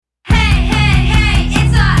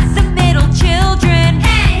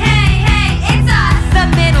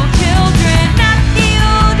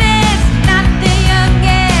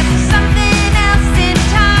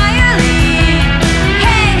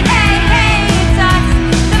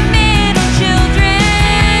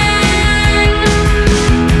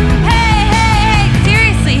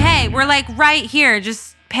right here.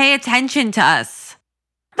 Just pay attention to us.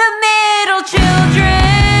 The middle children.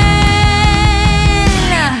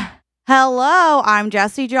 Hello, I'm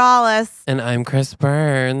Jessie Jollis. And I'm Chris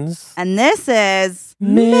Burns. And this is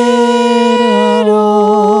Middle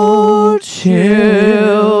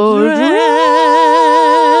Children.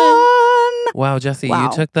 Wow, Jessie, Wow.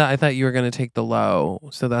 you took I thought you were going to take the low,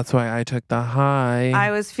 so that's why I took the high.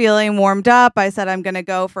 I was feeling warmed up. I said I'm going to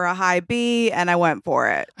go for a high B, and I went for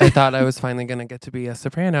it. I thought I was finally going to get to be a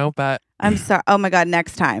soprano, but I'm sorry. Oh my God,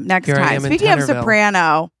 next time. Here I am in Speaking of Tenorville.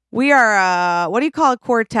 soprano, we are, what do you call a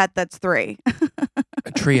quartet that's three?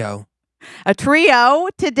 a trio. A trio.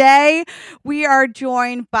 Today, we are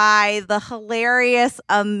joined by the hilarious,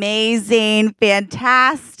 amazing,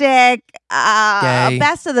 fantastic, Yay.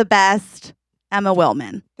 best of the best, Emma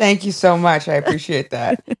Willmann. Thank you so much. I appreciate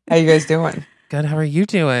that. How you guys doing? Good, how are you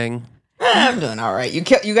doing? I'm doing all right. You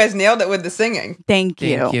guys nailed it with the singing. Thank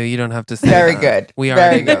you. Thank you. You don't have to say Very that. good. We very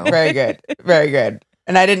already good. know. Very good. Very good.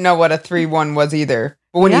 And I didn't know what a 3-1 was either.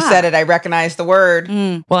 But when you Yeah. said it, I recognized the word.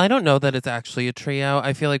 Well, I don't know that it's actually a trio.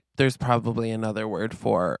 I feel like there's probably another word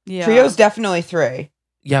for. Yeah. Trio's definitely 3.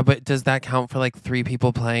 Yeah, but does that count for like 3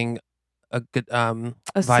 people playing a good A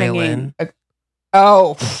violin?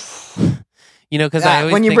 Oh. You know, because I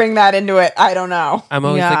always when you think bring that into it, I don't know. I'm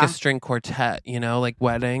always like Yeah. a string quartet. You know, like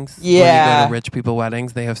weddings. When Yeah. you go to rich people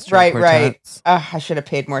weddings, they have string Right. quartets. I should have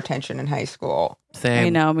paid more attention in high school. Same. I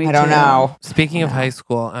know, me I don't too. know. Speaking of No. high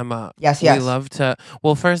school, Emma. Yes, We yes. love to.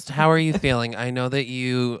 Well, first, how are you feeling? I know that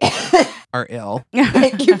you are ill.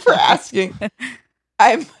 Thank you for asking.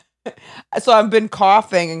 I've been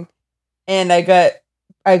coughing, and I got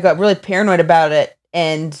really paranoid about it,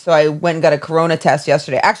 and so I went and got a corona test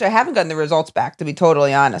yesterday. Actually, I haven't gotten the results back, to be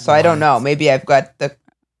totally honest. So I don't know. What? Maybe I've got the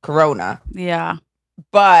corona, Yeah.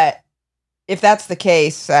 but if that's the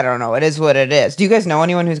case, I don't know. It is what it is. Do you guys know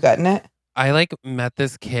anyone who's gotten it? I like met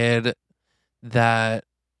this kid that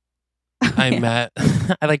I met.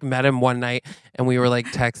 I like met him one night and we were like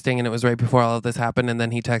texting and it was right before all of this happened. And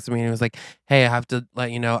then he texted me and he was like, "Hey, I have to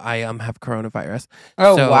let you know I have coronavirus."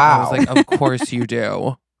 Oh, so wow. I was like, "Of course you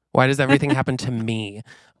do. Why does everything happen to me?"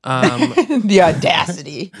 The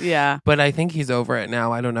audacity. Yeah. But I think he's over it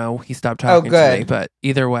now. I don't know. He stopped talking to good. me, but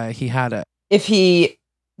either way, he had it. If he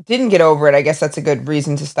didn't get over it, I guess that's a good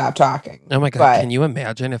reason to stop talking. Oh my God. But- Can you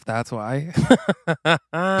imagine if that's why?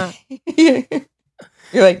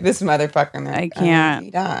 You're like, this motherfucker. And they're I like, can't. He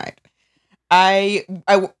died. I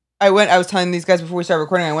was telling these guys before we started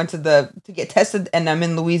recording, I went to get tested, and I'm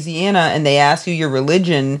in Louisiana, and they ask you your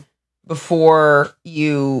religion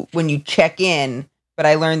when you check in. But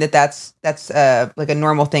I learned that that's like a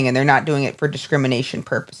normal thing, and they're not doing it for discrimination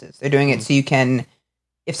purposes. They're doing it so you can,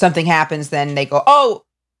 if something happens, then they go, oh,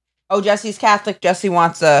 Jesse's Catholic. Jesse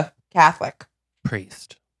wants a Catholic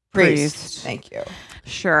Priest. priest. Thank you.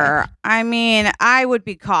 Sure. I mean, I would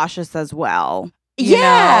be cautious as well. You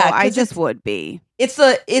Yeah, know, I 'cause just would be. it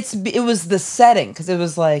was the setting, because it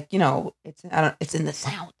was like, it's in the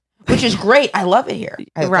South, which is great. I love it here.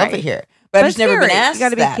 I love Right. it here. But I've But just never been scary. You asked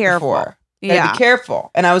gotta be that careful. before. Yeah. Gotta be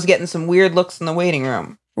careful. And I was getting some weird looks in the waiting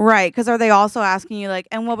room. Right. Because are they also asking you, like,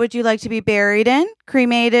 and what would you like to be buried in?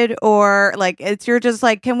 Cremated? Or, like, you're just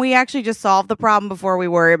like, can we actually just solve the problem before we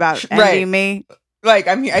worry about Right. ending me? Like,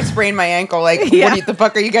 I sprained my ankle. Like, Yeah. what the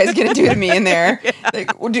fuck are you guys gonna do to me in there? Yeah.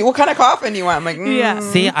 Like, what kind of coffin do you want? I'm like, Yeah.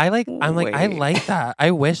 See, I like I Wait. like that.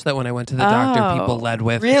 I wish that when I went to the doctor, people Oh. led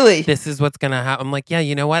with, really? "This is what's gonna happen." I'm like, yeah,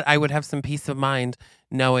 you know what? I would have some peace of mind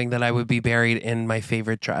knowing that I would be buried in my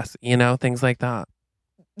favorite dress. You know, things like that.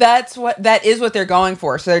 That is what they're going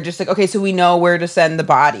for. So they're just like, okay, so we know where to send the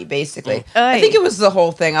body, basically. I think it was the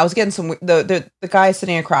whole thing. I was getting some the guy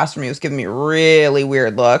sitting across from me was giving me really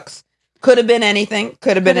weird looks. Could have been anything.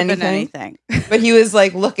 Could have been anything. But he was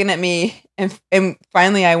like looking at me, and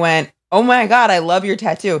finally I went, "Oh my God, I love your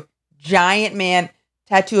tattoo. Giant man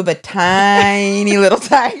tattoo of a tiny little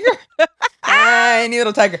tiger." Tiny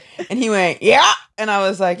little tiger. And he went, "Yeah." And I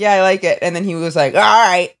was like, "Yeah, I like it." And then he was like, "All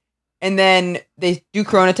right." And then they do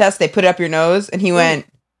corona tests, they put it up your nose, and he said,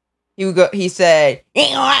 "You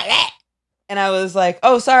ain't gonna like that." And I was like,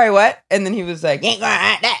 "Oh, sorry, what?" And then he was like, "You ain't gonna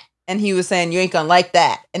like that." And he was saying, "You ain't gonna like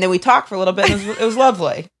that." And then we talked for a little bit, and it was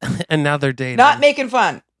lovely. And now they're dating. Not making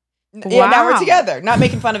fun. Yeah, now we're Wow. together. Not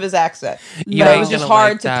making fun of his accent. You But it ain't was just gonna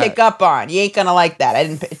hard like to that. pick up on. You ain't gonna like that.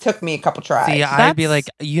 It took me a couple tries. See, I'd be like,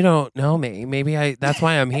 That's- you don't know me. Maybe that's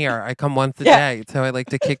why I'm here. I come once a Yeah. day, so I like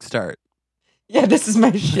to kickstart. Yeah, this is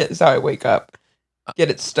my shit. This is how I wake up. Get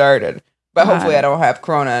it started. But hopefully I don't have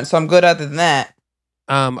corona, so I'm good other than that.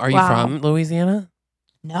 Are you Wow. from Louisiana?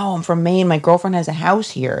 No, I'm from Maine. My girlfriend has a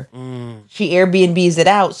house here. Mm. She Airbnbs it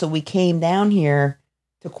out, so we came down here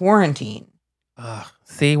to quarantine.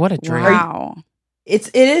 See, what a dream. Wow.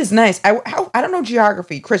 It is nice. I don't know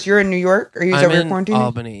geography. Chris, you're in New York? Or I'm over in quarantine?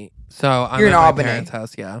 Albany. So I'm You're at in my Albany. parents'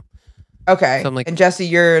 house, yeah. Okay. So I'm like, and Jesse,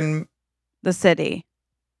 you're in... The city.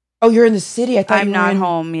 Oh, you're in the city? I thought I'm you were not in...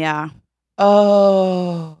 home, yeah.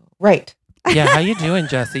 Oh, right. yeah, how you doing,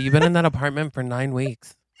 Jesse? You've been in that apartment for 9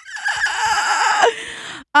 weeks.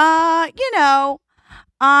 How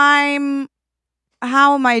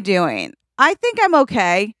am I doing? I think I'm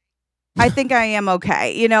okay. I think I am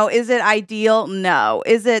okay. Is it ideal? No.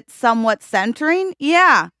 Is it somewhat centering?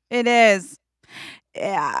 Yeah, it is.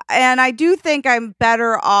 Yeah. And I do think I'm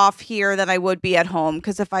better off here than I would be at home.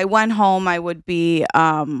 Because if I went home, I would be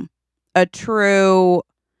a true...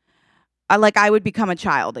 I would become a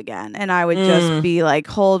child again, and I would just be like,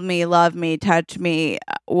 hold me, love me, touch me.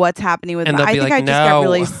 What's happening with And me? they'll I be think like, I just got "No."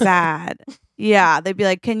 really sad. Yeah, they'd be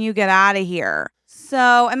like, can you get out of here?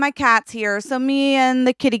 So, and my cat's here. So me and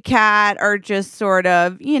the kitty cat are just sort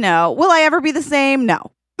of, will I ever be the same? No.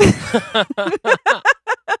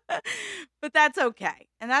 But that's okay.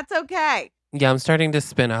 And that's okay. Yeah, I'm starting to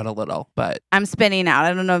spin out a little, but I'm spinning out.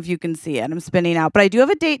 I don't know if you can see it. I'm spinning out. But I do have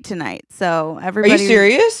a date tonight. So everybody... Are you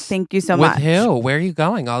serious? Thank you so with much. who? Where are you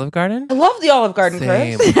going? Olive Garden? I love the Olive Garden,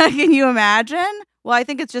 Same. Chris. Can you imagine? Well, I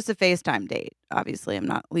think it's just a FaceTime date. Obviously, I'm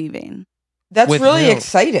not leaving. That's With really who?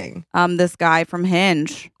 exciting. This guy from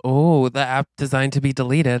Hinge. Oh, the app designed to be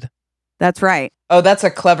deleted. That's right. Oh, that's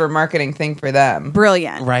a clever marketing thing for them.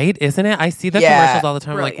 Brilliant. Right? Isn't it? I see the Yeah, commercials all the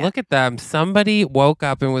time. I'm like, brilliant. look at them. Somebody woke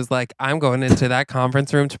up and was like, I'm going into that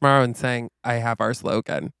conference room tomorrow and saying, I have our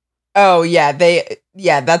slogan. Oh, yeah.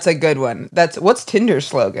 That's a good one. What's Tinder's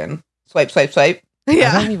slogan? Swipe, swipe, swipe. I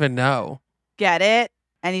Yeah. don't even know. Get it?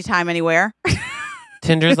 Anytime, anywhere.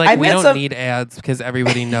 Tinder's I like, we met don't some- need ads because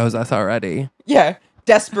everybody knows us already. Yeah.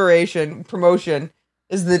 Desperation, promotion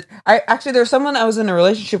is there's someone I was in a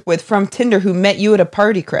relationship with from Tinder who met you at a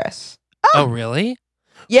party, Chris. Oh, really?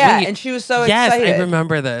 Yeah. Wait, and she was so yes, excited. I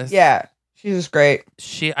remember this. Yeah. She was great.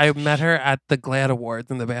 I met her at the GLAAD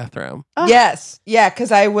Awards in the bathroom. Oh. Yes. Yeah.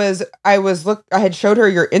 Cause I had showed her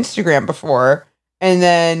your Instagram before and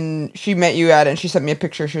then she met you at it and she sent me a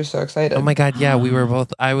picture. She was so excited. Oh my God, yeah, we were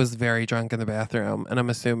both, I was very drunk in the bathroom, and I'm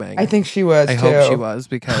assuming. I think she was I too. hope she was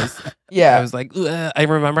because Yeah. I was like, ugh. I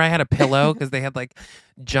remember I had a pillow because they had like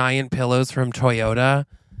giant pillows from Toyota.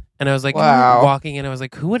 And I was like, Wow. walking in, I was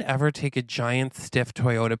like, who would ever take a giant, stiff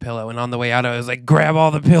Toyota pillow? And on the way out, I was like, grab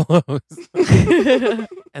all the pillows.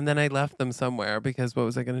 And then I left them somewhere because what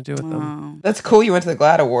was I going to do with them? Oh, That's cool. You went to the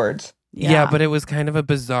GLAAD Awards. Yeah, but it was kind of a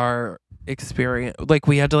bizarre experience. Like,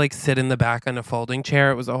 we had to like sit in the back on a folding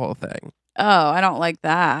chair. It was a whole thing. Oh, I don't like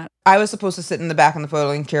that. I was supposed to sit in the back on the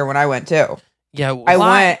folding chair when I went too. Yeah. I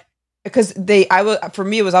Why? went because I was a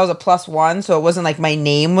 +1, so it wasn't like my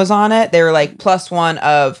name was on it. They were like +1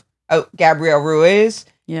 of Gabrielle Ruiz.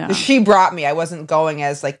 Yeah. So she brought me. I wasn't going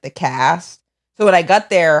as like the cast. So when I got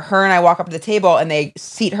there, her and I walk up to the table and they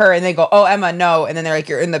seat her and they go, "Oh, Emma, no." And then they're like,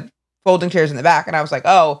 "You're in the folding chairs in the back." And I was like,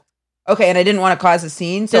 "Oh, okay." And I didn't want to cause a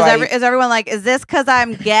scene. So Is everyone like, is this because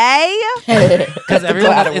I'm gay? Because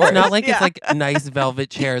everyone, GLAAD it's Awards. not like Yeah. it's like nice velvet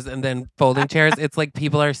chairs and then folding chairs. It's like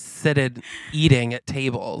people are seated eating at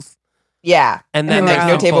tables. Yeah. And And then then there's there's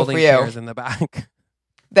no no table folding for you. chairs in the back.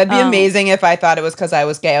 That'd be Oh. amazing if I thought it was because I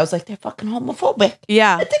was gay. I was like, they're fucking homophobic.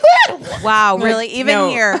 Yeah. At the GLAAD Awards. Wow, Like, really? Even no.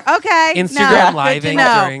 here. Okay. Instagram no, good to living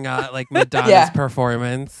know. during like Madonna's Yeah.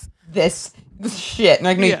 performance. This shit.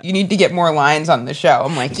 Like, no, Yeah. you need to get more lines on the show.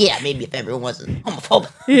 I'm like, yeah, maybe if everyone wasn't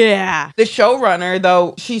homophobic. Yeah. The showrunner,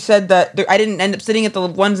 though, she said that I didn't end up sitting at the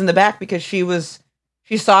ones in the back because she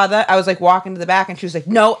saw that I was like walking to the back and she was like,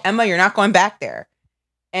 "No, Emma, you're not going back there."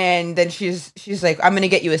 And then she's like, "I'm gonna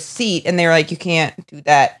get you a seat," and they were like, "You can't do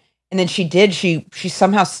that." And then she did. She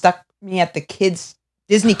somehow stuck me at the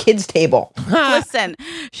Disney kids table. Listen,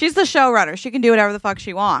 she's the showrunner. She can do whatever the fuck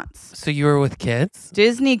she wants. So you were with kids?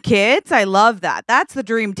 Disney kids, I love that. That's the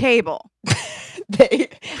dream table.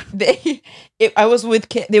 I was with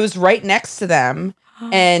kids. It was right next to them.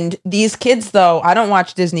 And these kids, though, I don't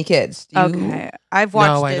watch Disney kids. Do you? Okay, I've watched.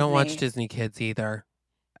 No, I Disney. don't watch Disney kids either.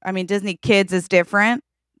 I mean, Disney kids is different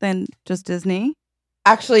than just Disney.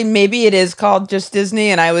 Actually, maybe it is called just Disney,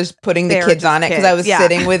 and I was putting the They're kids just on it because I kids, was yeah.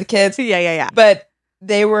 sitting with kids. Yeah. But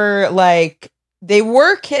they were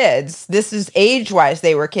kids. This is age-wise,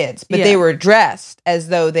 they were kids, but Yeah. they were dressed as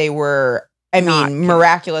though they were, Not kids.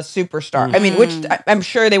 miraculous superstar. I mean, which I'm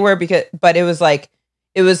sure they were but it was like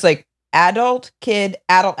adult, kid,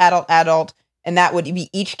 adult, and that would be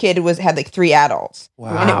each kid had like 3 adults.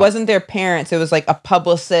 Wow. And it wasn't their parents. It was like a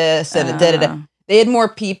publicist and a da-da-da. Uh, They had more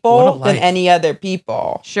What people a than life. any other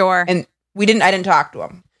people. Sure. And I didn't talk to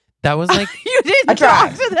them. That was like You didn't I tried.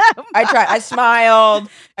 talk to them. I tried. I smiled.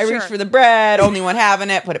 I Sure. reached for the bread. Only one having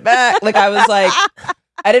it. Put it back. Like I was like,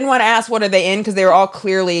 I didn't want to ask what are they in because they were all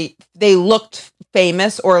clearly they looked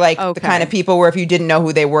famous or like the Okay. kind of people where if you didn't know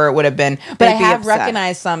who they were, it would have been. But They'd I be have upset.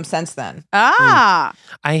 recognized some since then. Ah.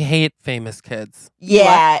 I hate famous kids.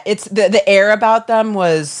 Yeah, it's the air about them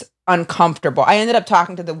was uncomfortable. I ended up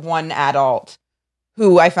talking to the one adult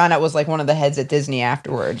who I found out was like one of the heads at Disney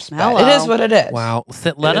afterwards. But Hello. it is what it is. Wow.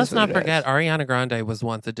 Let It us is what not it forget is. Ariana Grande was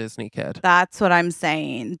once a Disney kid. That's what I'm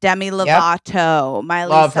saying. Demi Lovato, Miley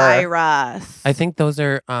Love her. Cyrus. I think those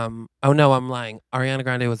are oh no, I'm lying. Ariana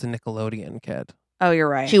Grande was a Nickelodeon kid. Oh, you're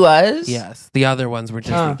right. She was? Yes. The other ones were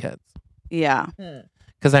Disney Huh. kids. Yeah.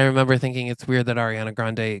 Because I remember thinking it's weird that Ariana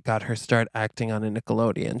Grande got her start acting on a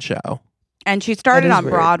Nickelodeon show. And she started is on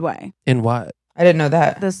weird. Broadway. In what? I didn't know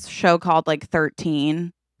that. This show called like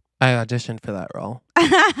 13. I auditioned for that role.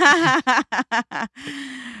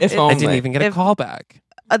 If It- I only. didn't even get a If- call back.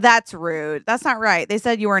 That's rude. That's not right. They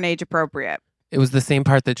said you weren't age appropriate. It was the same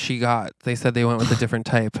part that she got. They said they went with a different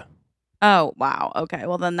type. Oh, wow. Okay.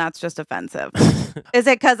 Well, then that's just offensive. Is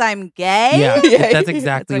it because I'm gay? Yeah, Yeah. that's That's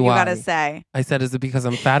exactly what you why. got to say. I said, is it because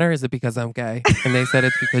I'm fat or is it because I'm gay? And they said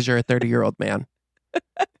it's because you're a 30-year-old man.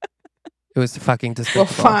 It was fucking Well, despicable.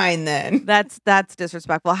 fine then. That's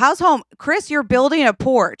disrespectful. How's home? Chris, you're building a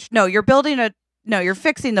porch. No, you're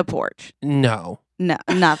fixing the porch. No. No,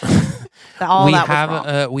 nothing. All we that have was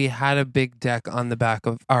wrong. we had a big deck on the back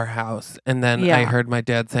of our house, and then I Yeah. heard my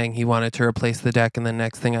dad saying he wanted to replace the deck, and the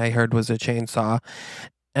next thing I heard was a chainsaw.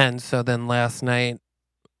 And so then last night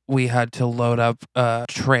we had to load up a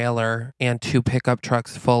trailer and 2 pickup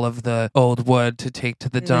trucks full of the old wood to take to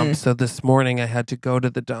the dump. So this morning I had to go to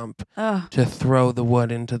the dump Ugh. to throw the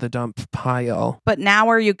wood into the dump pile. But now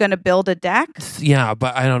are you going to build a deck? Yeah,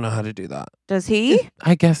 but I don't know how to do that. Does he?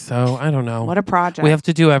 I guess so. I don't know. What a project. We have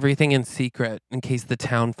to do everything in secret in case the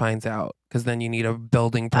town finds out, because then you need a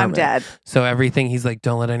building permit. I'm dead. So everything, he's like,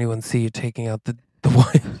 don't let anyone see you taking out the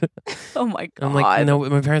wood. Oh my God. I'm like, no,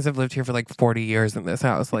 my parents have lived here for like 40 years in this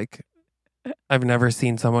house. Like, I've never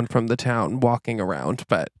seen someone from the town walking around,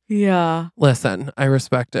 but Yeah. listen, I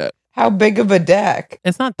respect it. How big of a deck?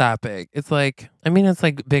 It's not that big. It's like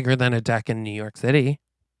bigger than a deck in New York City.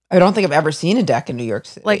 I don't think I've ever seen a deck in New York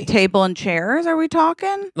City. Like table and chairs, are we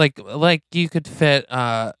talking? Like you could fit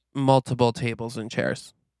multiple tables and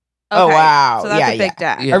chairs. Oh, wow. So that's Yeah, a big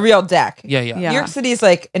yeah. deck. Yeah. a real deck. Yeah, yeah. Yeah. New York City is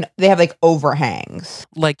like, they have like overhangs.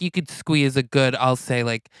 Like you could squeeze a good, I'll say,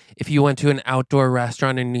 like if you went to an outdoor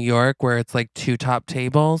restaurant in New York where it's like 2 top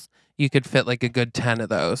tables, you could fit like a good 10 of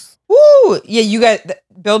those. Woo! Yeah, you got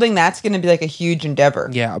building that's going to be like a huge endeavor.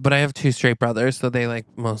 Yeah, but I have 2 straight brothers, so they like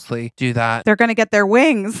mostly do that. They're going to get their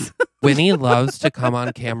wings. Winnie loves to come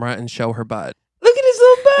on camera and show her butt. Look at his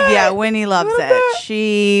little butt. Yeah, Winnie loves Look at it. that.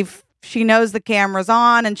 She knows the camera's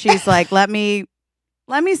on and she's like, let me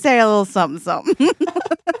say a little something something.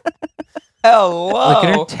 Hello. Look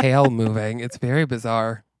at her tail moving. It's very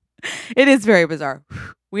bizarre. It is very bizarre.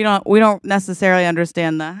 We don't necessarily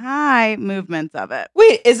understand the high movements of it.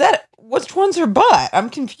 Wait, is that which one's her butt? I'm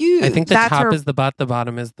confused. I think the That's top her- is the butt, the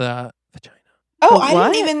bottom is the vagina. Oh, But I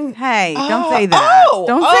what? didn't even. Hey, Oh, don't say that. oh,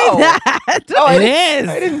 Don't oh. say that. Oh, I It didn't- is.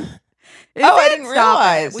 I didn't. Is I it? didn't Stop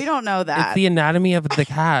realize. it. We don't know It's that. the anatomy of the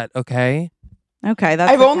cat, okay? Okay, that's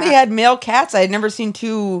I've the only cat. had male cats. I had never seen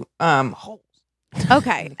 2 holes.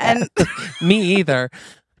 Okay, and Me either.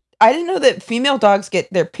 I didn't know that female dogs get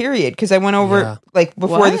their period because I went over Yeah. like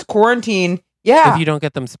before What? this quarantine. Yeah, If you don't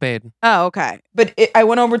get them spayed. oh, okay. but I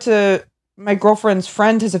went over to my girlfriend's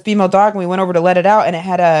friend has a female dog, and we went over to let it out, and it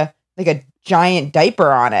had a giant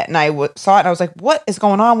diaper on it, and I saw it, and I was like, "What is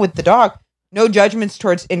going on with the dog?" No judgments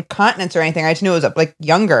towards incontinence or anything. I just knew it was like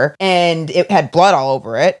younger, and it had blood all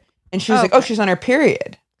over it. And she was like, "Oh, Okay. she's on her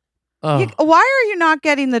period." Oh, Why are you not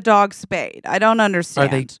getting the dog spayed? I don't are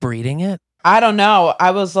understand. they breeding it? I don't know. I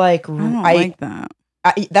was like, I don't like that.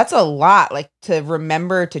 that's a lot, like to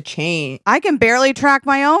remember to change. I can barely track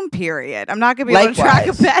my own period. I'm not going to be able to track a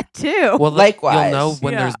Likewise. pet too. Well, Likewise. you'll know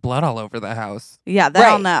when Yeah. there's blood all over the house. Yeah, then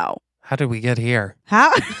I'll Right. know. How did we get here?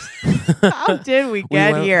 How how did we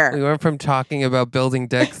get We here went from talking about building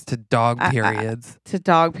decks to dog periods. to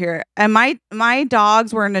dog period? And my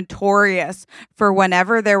dogs were notorious for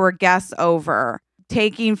whenever there were guests over,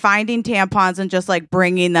 finding tampons and just like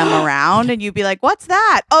bringing them around, and you'd be like, "What's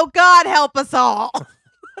that?" Oh God, help us all!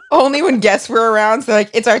 Only when guests were around. So like,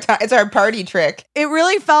 it's our party trick. It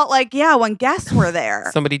really felt like, yeah, when guests were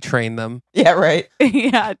there. Somebody trained them. Yeah, right.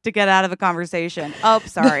 Yeah, to get out of a conversation. Oh,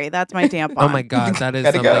 sorry. That's my tampon. Oh my God, that is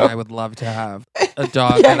Gotta something go. I would love to have. A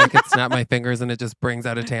dog that I could snap my fingers and it just brings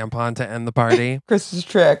out a tampon to end the party. Chris's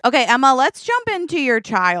trick. Okay, Emma, let's jump into your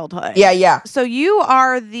childhood. Yeah. So you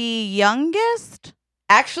are the youngest?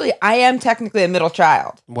 Actually, I am technically a middle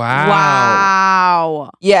child.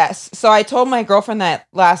 Wow. Yes. So I told my girlfriend that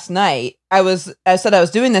last night. I said I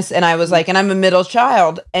was doing this, and I was like, and I'm a middle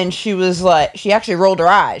child. And she was like, she actually rolled her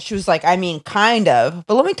eyes. She was like, I mean, kind of.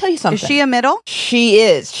 But let me tell you something. Is she a middle? She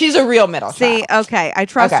is. She's a real middle See, child. okay. I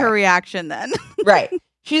trust Okay. her reaction then. Right.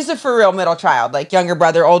 She's a for real middle child, like younger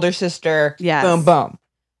brother, older sister. Yes. Boom, boom.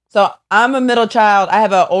 So I'm a middle child. I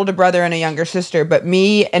have an older brother and a younger sister, but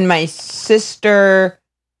me and my sister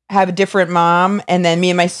have a different mom. And then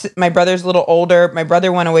me and my brother's a little older. My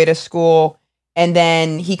brother went away to school, and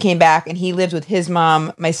then he came back and he lives with his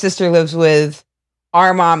mom. My sister lives with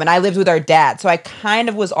our mom, and I lived with our dad. So I kind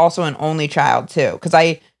of was also an only child too, because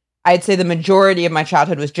I'd say the majority of my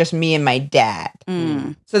childhood was just me and my dad.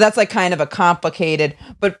 Mm. So that's like kind of a complicated,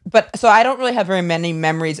 but so I don't really have very many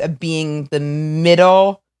memories of being the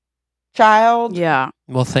middle child. Yeah.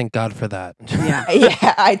 Well, thank God for that. Yeah.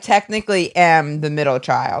 Yeah, I technically am the middle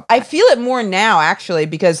child. I feel it more now, actually,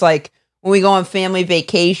 because like when we go on family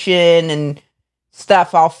vacation and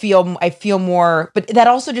stuff, I feel more, but that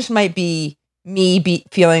also just might be me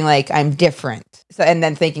feeling like I'm different. So, and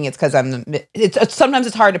then thinking it's because it's sometimes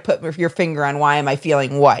it's hard to put your finger on why am I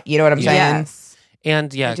feeling what, you know what I'm saying? Yes.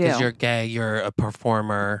 And yeah, I do. because you're gay, you're a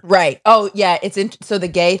performer. Right. Oh yeah, so the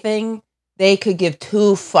gay thing, they could give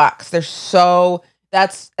two fucks. They're so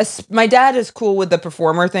my dad is cool with the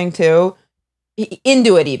performer thing too.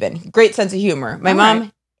 Into it even. Great sense of humor. My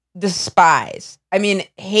mom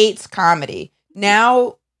hates comedy.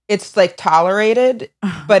 Now it's like tolerated,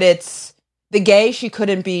 but it's the gay she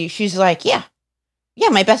couldn't be. She's like, yeah, one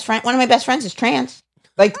of my best friends is trans.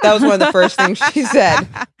 Like that was one of the first things she said.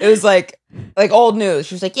 It was like old news.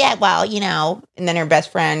 She was like, yeah, well, and then her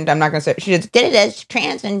best friend, I'm not going to say, she just did it as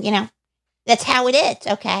trans and, that's how it is.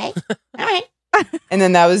 Okay. All right. And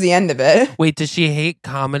then that was the end of it. Wait, does she hate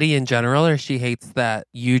comedy in general, or she hates that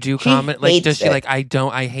you do comedy? Like, does she hates like,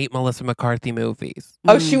 I hate Melissa McCarthy movies?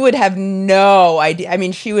 Oh, she would have no idea. I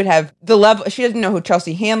mean, she would have the level. She doesn't know who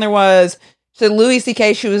Chelsea Handler was. So Louis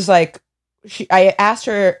C.K., she was like, I asked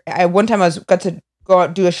her, one time got to go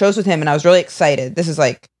out do a shows with him, and I was really excited. This is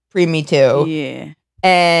like pre-Me Too. Yeah.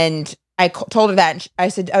 And I told her that,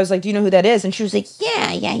 and I was like, do you know who that is? And she was like,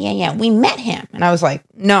 yeah. We met him. And I was like,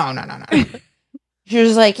 no. She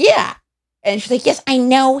was like, yeah. And she's like, yes, I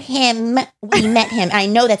know him. We met him. I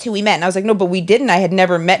know that's who we met. And I was like, no, but we didn't. I had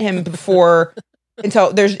never met him before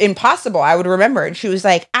until there's impossible. I would remember. And she was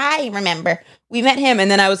like, I remember. We met him.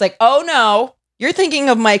 And then I was like, oh no, you're thinking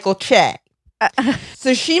of Michael Che.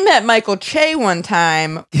 So she met Michael Che one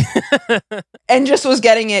time and just was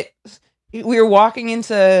getting it. We were walking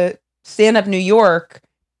into Stand Up New York,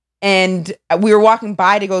 and we were walking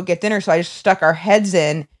by to go get dinner. So I just stuck our heads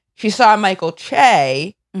in. She saw Michael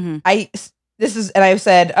Che. Mm-hmm. And I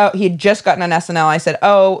said, oh, he had just gotten on SNL. I said,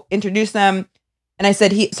 oh, introduce them. And I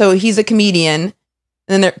said, he's a comedian.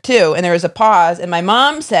 And then there was a pause. And my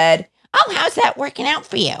mom said, oh, how's that working out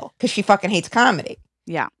for you? Because she fucking hates comedy.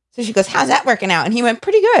 Yeah. So she goes, how's that working out? And he went,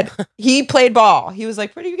 pretty good. He played ball. He was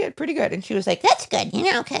like, pretty good. And she was like, that's good,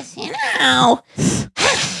 because,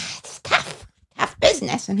 it's tough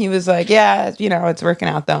business. And he was like, yeah, it's working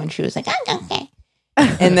out though. And she was like, oh, okay.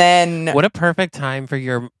 And then what a perfect time for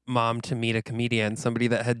your mom to meet a comedian, somebody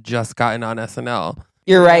that had just gotten on SNL.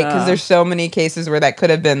 You're right, because there's so many cases where that could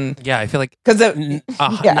have been. Yeah, I feel like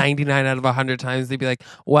 99 out of 100 times they'd be like,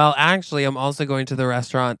 well, actually, I'm also going to the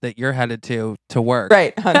restaurant that you're headed to work.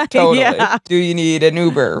 Right, totally. Yeah. Do you need an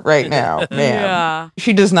Uber right now, ma'am? Yeah.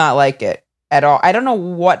 She does not like it at all. I don't know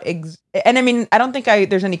what. And I mean, I don't think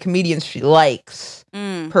there's any comedians she likes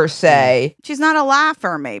per se. She's not a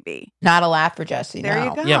laugher, maybe. Not a laugher, Jesse. There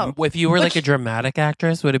you go. Yeah, if you were like a dramatic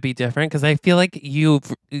actress, would it be different? Because I feel like you're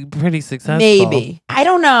pretty successful. Maybe. I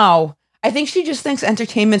don't know. I think she just thinks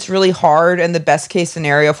entertainment's really hard, and the best case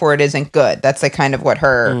scenario for it isn't good. That's like kind of what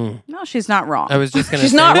her. No, she's not wrong. I was just going to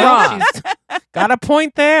say. She's not wrong. She's got a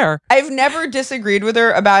point there. I've never disagreed with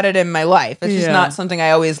her about it in my life. It's just not something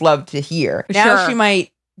I always love to hear. Now she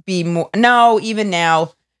might be more. No, even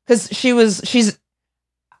now, because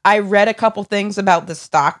I read a couple things about the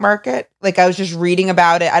stock market. Like I was just reading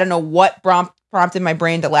about it. I don't know what prompted my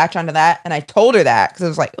brain to latch onto that. And I told her that because I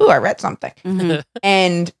was like, ooh, I read something. Mhm.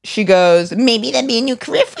 And she goes, maybe that'd be a new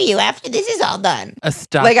career for you after this is all done. A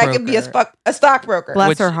stockbroker. Like I could be a stockbroker.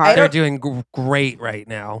 Bless her heart. They're doing great right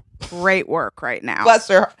now. Great work right now. Bless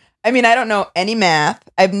her. I mean, I don't know any math.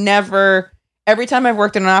 Every time I've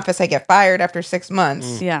worked in an office, I get fired after 6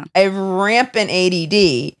 months. Yeah. I have rampant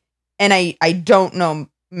ADD and I don't know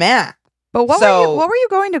math. But what were you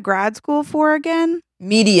going to grad school for again?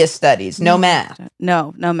 Media studies, no math.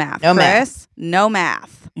 No math. No Chris, no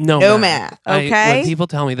math. No math. Okay. When people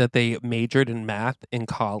tell me that they majored in math in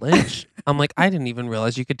college, I'm like, I didn't even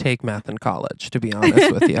realize you could take math in college, to be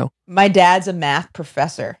honest with you. My dad's a math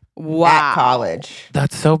professor at college.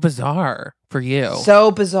 That's so bizarre for you. So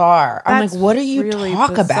bizarre. I'm That's like, what are you really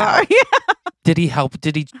talk bizarre. about? Did he help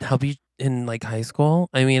you in like high school?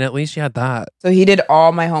 I mean, at least you had that. So he did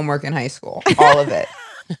all my homework in high school, all of it.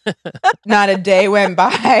 Not a day went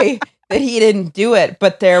by that he didn't do it,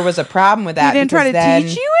 but there was a problem with that. He didn't try to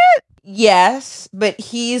teach you it? Yes, but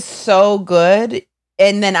he's so good.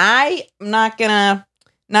 And then I'm not gonna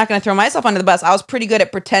throw myself under the bus. I was pretty good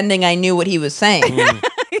at pretending I knew what he was saying.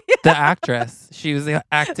 The actress, she was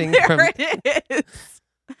acting from. There it is.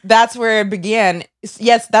 That's where it began.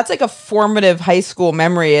 Yes, that's like a formative high school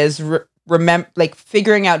memory is remember like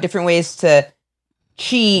figuring out different ways to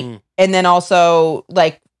cheat and then also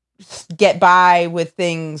like get by with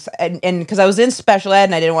things and because I was in special ed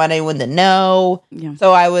and I didn't want anyone to know. Yeah.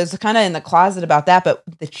 So I was kind of in the closet about that, but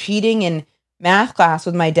the cheating in math class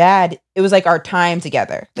with my dad, it was like our time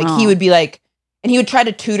together. Like he would be like, and he would try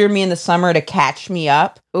to tutor me in the summer to catch me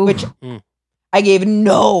up, which I gave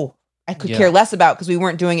I could care less about because we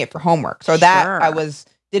weren't doing it for homework. So that I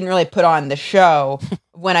didn't really put on the show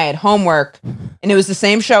when I had homework. And it was the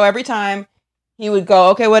same show every time. He would go,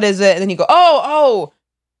 okay, what is it? And then he'd go, oh,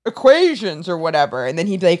 equations or whatever. And then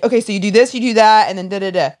he'd be like, okay, so you do this, you do that, and then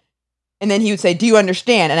da-da-da. And then he would say, do you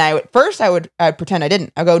understand? And I'd pretend I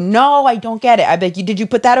didn't. I go, no, I don't get it. I'd be like, did you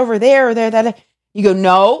put that over there or there, that? You go,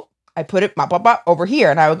 no, I put it over here.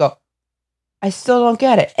 And I would go, I still don't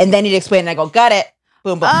get it. And then he'd explain, and I go, got it.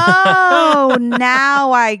 Boom, boom. Oh,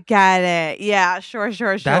 now I get it. Yeah, sure.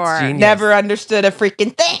 That's genius. Never understood a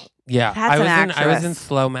freaking thing. Yeah, That's I was in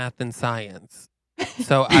slow math and science.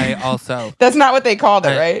 So I also That's not what they called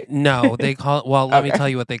it, right? No, they call well, let me tell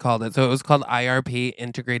you what they called it. So it was called IRP,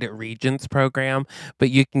 Integrated Regents Program,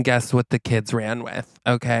 but you can guess what the kids ran with,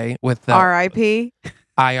 okay? With the RIP.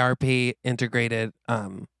 IRP Integrated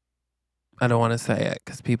I don't want to say it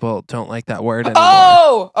because people don't like that word anymore.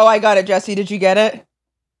 Oh, I got it, Jesse. Did you get it?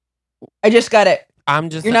 I just got it.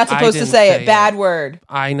 You're not supposed to say it. Bad word.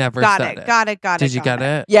 I never Got said it. it. Got it. Did you get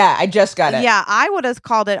it? Yeah, I just got it. Yeah, I would have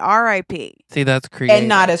called it RIP. See, that's creative. And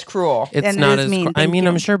not as cruel. It's And not it is as mean. I Thank mean, you.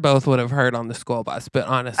 I'm sure both would have heard on the school bus, but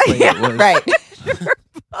honestly, it was Right.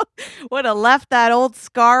 Would have left that old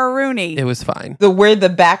scar Rooney. It was fine. Where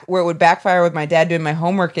it would backfire with my dad doing my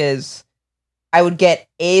homework is I would get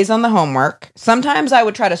A's on the homework. Sometimes I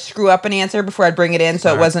would try to screw up an answer before I'd bring it in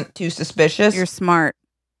so it wasn't too suspicious. You're smart.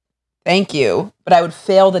 Thank you. But I would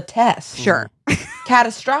fail the test. Sure.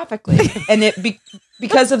 Catastrophically. And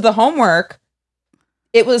because of the homework,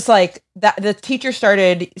 it was like that the teacher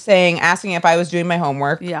started asking if I was doing my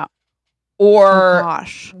homework Yeah. or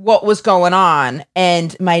Gosh. what was going on.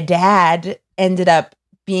 And my dad ended up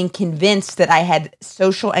being convinced that I had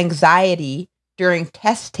social anxiety during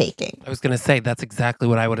test taking. I was going to say, that's exactly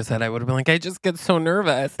what I would have said. I would have been like, I just get so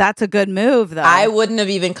nervous. That's a good move, though. I wouldn't have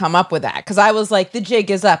even come up with that because I was like, the jig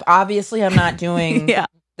is up. Obviously, I'm not doing Yeah.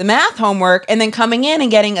 the math homework and then coming in and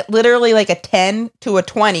getting literally like a 10 to a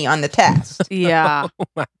 20 on the test. Yeah. Oh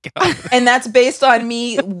my God. And that's based on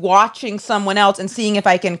me watching someone else and seeing if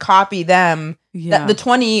I can copy them. Yeah. The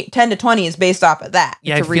 10 to 20 is based off of that.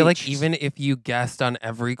 Yeah, I It's a feel like reach. even if you guessed on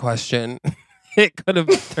every question, it could have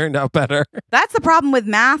turned out better. That's the problem with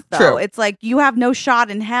math, though. True. It's like you have no shot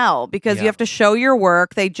in hell because Yeah. you have to show your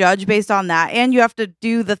work. They judge based on that, and you have to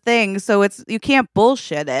do the thing. So you can't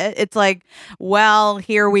bullshit it. It's like, well,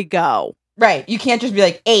 here we go. Right. You can't just be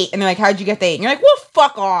like 8 and they're like, how'd you get the 8? And you're like, well,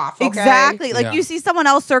 fuck off. Okay? Exactly. Like Yeah. you see someone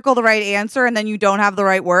else circle the right answer, and then you don't have the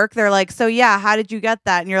right work. They're like, so yeah, how did you get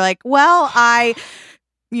that? And you're like, well, I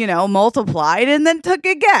multiplied and then took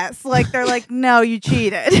a guess. Like they're like, no, you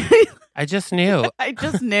cheated. I just knew. I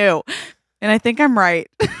just knew. And I think I'm right.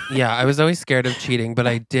 Yeah, I was always scared of cheating, but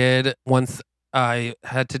I did once I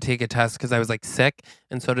had to take a test because I was like sick,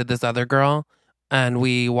 and so did this other girl. And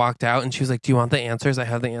we walked out, and she was like, "Do you want the answers? I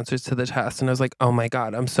have the answers to the test." And I was like, "Oh my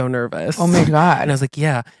God, I'm so nervous." Oh my God. And I was like,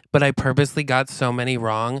 "Yeah," but I purposely got so many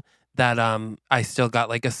wrong that I still got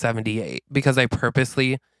like a 78 because I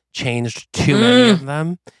purposely changed too many of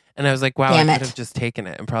them. And I was like, wow, Damn I it. could have just taken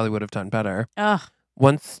it and probably would have done better. Ugh.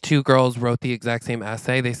 Once two girls wrote the exact same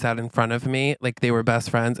essay, they sat in front of me like they were best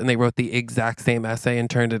friends, and they wrote the exact same essay and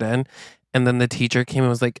turned it in. And then the teacher came and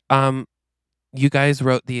was like, you guys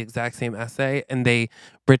wrote the exact same essay, and they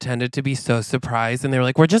pretended to be so surprised, and they were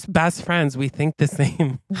like, we're just best friends, we think the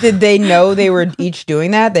same. Did they know they were each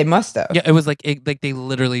doing that? They must have. Yeah, it was like they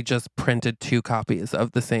literally just printed 2 copies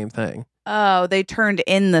of the same thing. Oh, they turned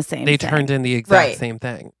in the same They thing. turned in the exact Right. same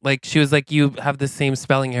thing. Like, she was like, you have the same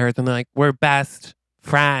spelling errors, and they're like, we're best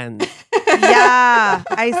friends. Yeah,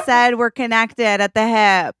 I said we're connected at the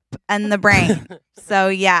hip and the brain. So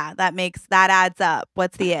yeah, that adds up.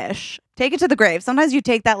 What's the ish? Take it to the grave. Sometimes you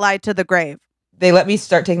take that lie to the grave. They let me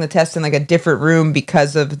start taking the test in like a different room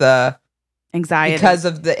because of the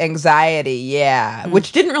anxiety. Yeah,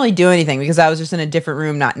 which didn't really do anything because I was just in a different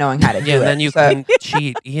room, not knowing how to do Yeah, it. and then you couldn't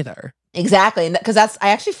cheat either. Exactly, and because I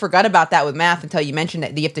actually forgot about that with math until you mentioned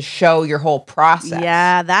it. That you have to show your whole process.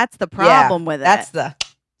 Yeah, that's the problem with it. That's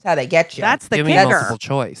how they get you. That's the Give me kicker. multiple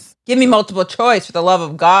choice. Give me multiple choice for the love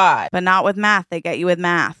of God. But not with math. They get you with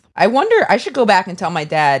math. I wonder. I should go back and tell my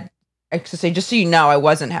dad. I should say, just so you know, I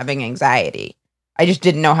wasn't having anxiety. I just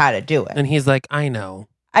didn't know how to do it. And he's like, I know.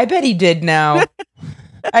 I bet he did know.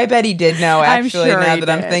 I bet he did know. I'm Actually, sure now he that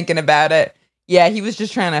I'm did. thinking about it, yeah, he was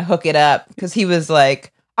just trying to hook it up because he was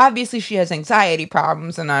like, obviously she has anxiety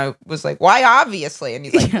problems, and I was like, why obviously? And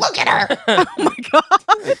he's like, look at her. Oh my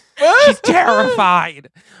God. She's terrified.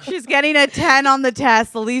 She's getting a 10 on the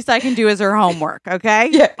test. The least I can do is her homework. Okay.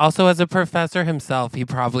 Yeah. Also, as a professor himself, he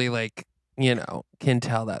probably can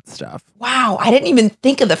tell that stuff. Wow, I didn't even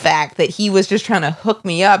think of the fact that he was just trying to hook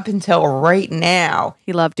me up until right now.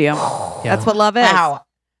 He loved you. Yeah. That's what love is. Wow.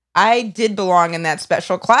 I did belong in that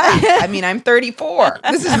special class. I mean, I'm 34.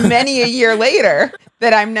 This is many a year later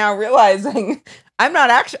that I'm now realizing I'm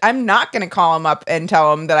not going to call him up and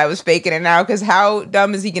tell him that I was faking it now, because how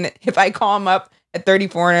dumb is he going to, if I call him up at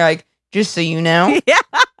 34 and I'm like, just so you know, Yeah.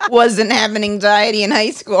 wasn't having anxiety in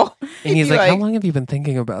high school. And he's You're like, how long have you been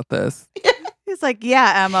thinking about this? He's like,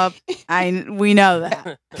 yeah, Emma, we know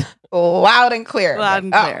that. Loud and clear. Loud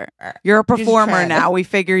and Like, clear. all right. You're a He's performer trying to- now. We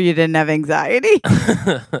figure you didn't have anxiety.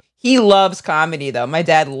 He loves comedy, though. My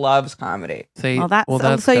dad loves comedy. Say, Well, that's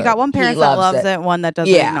that's so you good. got one parent He that loves loves it. it, one that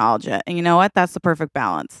doesn't Yeah. acknowledge it. And you know what? That's the perfect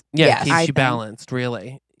balance. Yeah, Yes. it keeps I you think. balanced,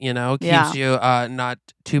 really. Keeps Yeah. you not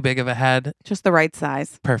too big of a head. Just the right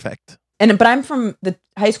size. Perfect. But I'm from the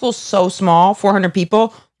high school's so small, 400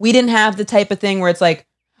 people. We didn't have the type of thing where it's like,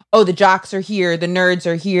 oh, the jocks are here, the nerds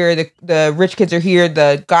are here, the rich kids are here,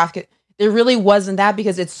 the goth kids. There really wasn't that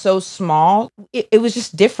because it's so small. It was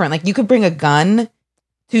just different. Like, you could bring a gun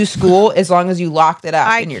to school as long as you locked it up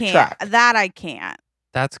I in your can't. truck. That I can't.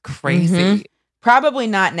 That's crazy. Mhm. Probably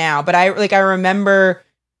not now, but I remember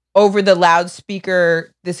over the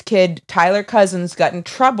loudspeaker, this kid, Tyler Cousins, got in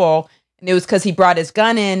trouble. And it was because he brought his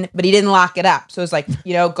gun in, but he didn't lock it up. So it's like,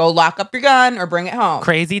 go lock up your gun or bring it home.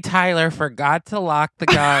 Crazy Tyler forgot to lock the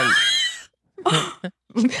gun.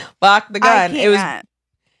 Lock the gun. I It was can't.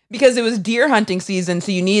 because it was deer hunting season,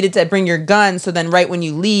 so you needed to bring your gun. So then, right when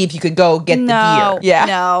you leave, you could go get the deer. Yeah.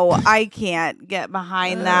 No, I can't get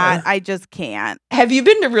behind that. I just can't. Have you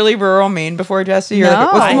been to really rural Maine before, Jesse? Or No.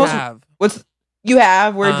 what's I the most? have. You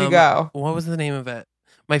have? Where'd you go? What was the name of it?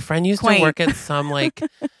 My friend used Quaint. to work at some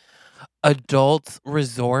adult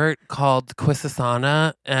resort called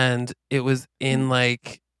Quisisana, and it was in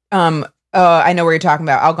I know where you're talking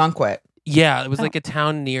about. Algonquin. it was like a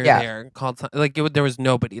town near Yeah. there called there was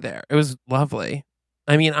nobody there. It was lovely.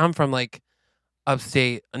 I mean, I'm from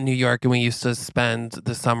upstate New York, and we used to spend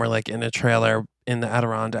the summer in a trailer in the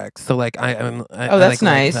Adirondacks. So I that's like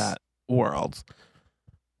nice. that world.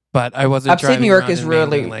 But I wasn't. Upstate driving New York around is in Maine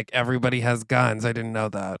really- being everybody has guns. I didn't know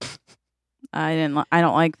that. I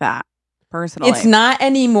don't like that personally. It's not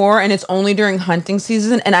anymore, and it's only during hunting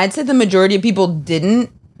season. And I'd say the majority of people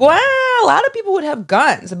didn't. Well, a lot of people would have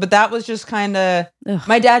guns, but that was just kind of. Ugh.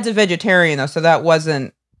 My dad's a vegetarian, though, so that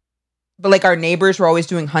wasn't. But our neighbors were always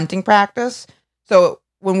doing hunting practice. So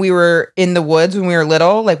when we were in the woods when we were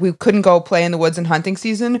little, we couldn't go play in the woods in hunting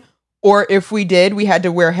season. Or if we did, we had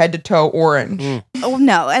to wear head to toe orange. Mm. Oh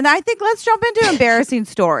no, and I think let's jump into embarrassing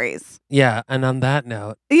stories. Yeah, and on that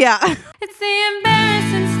note, Yeah. It's the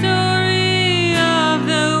embarrassing story of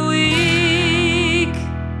the week.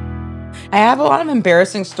 I have a lot of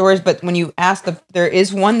embarrassing stories, but when you ask, there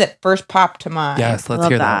is one that first popped to mind. yes, let's love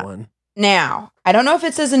hear that that. one. Now, I don't know if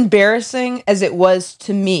it's as embarrassing as it was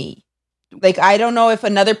to me. I don't know if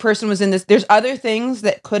another person was in this. There's other things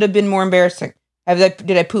that could have been more embarrassing.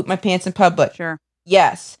 Did I poop my pants in public? Sure.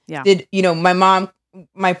 Yes. Yeah. Did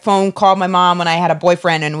my phone called my mom when I had a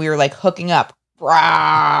boyfriend and we were hooking up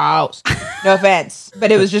gross. No offense,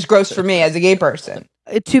 but it was just gross for me as a gay person.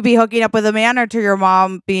 To be hooking up with a man, or to your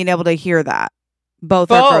mom being able to hear that?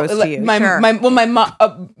 Both are gross to you. My mom.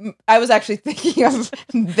 I was actually thinking of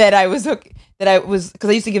because I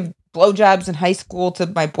used to give blowjobs in high school to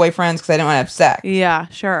my boyfriends because I didn't want to have sex. Yeah,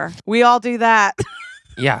 sure. We all do that.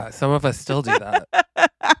 Yeah, some of us still do that.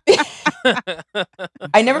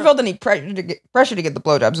 I never felt any pressure to get the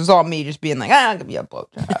blowjobs. It was all me just being like, I'll give you a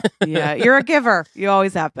blowjob. Yeah, you're a giver. You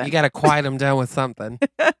always have been. You got to quiet them down with something.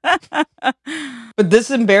 But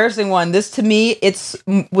this embarrassing one, this to me,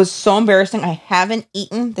 was so embarrassing. I haven't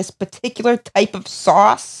eaten this particular type of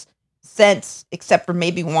sauce since, except for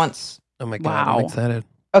maybe once. Oh my God, I'm excited.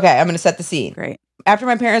 Okay, I'm going to set the scene. Great. After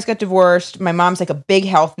my parents got divorced, my mom's like a big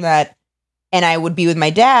health nut. And I would be with my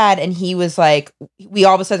dad, and he was like, we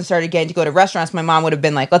all of a sudden started getting to go to restaurants. My mom would have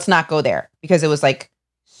been like, let's not go there because it was like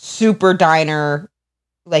super diner,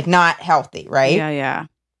 like not healthy, right? Yeah, yeah.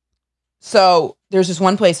 So there's this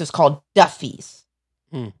one place, it was called Duffy's.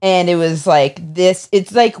 And it was like this,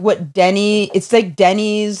 it's like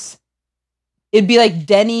Denny's, it'd be like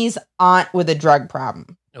Denny's aunt with a drug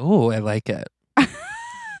problem. Oh, I like it.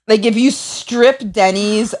 Like if you strip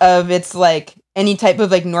Denny's of its like any type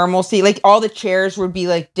of like normalcy, like all the chairs would be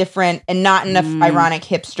like different and not in a ironic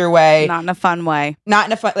hipster way. Not in a fun way. Not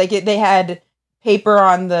in a fun, like they had paper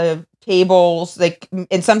on the tables, like,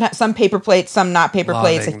 and sometimes some paper plates, some not paper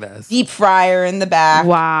plates, like deep fryer in the back.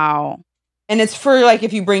 Wow. And it's for like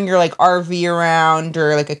if you bring your like RV around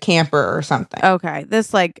or like a camper or something. Okay.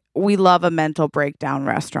 This like we love a mental breakdown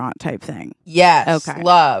restaurant type thing. Yes. Okay.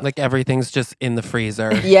 Love. Like everything's just in the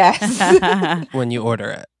freezer. Yes. When you order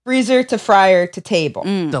it. Freezer to fryer to table.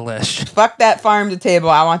 Delish. Fuck that farm to table.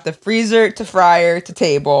 I want the freezer to fryer to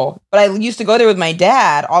table. But I used to go there with my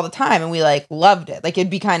dad all the time, and we like loved it. Like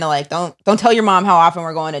it'd be kind of like, don't tell your mom how often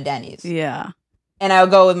we're going to Denny's. Yeah. And I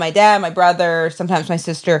would go with my dad, my brother, sometimes my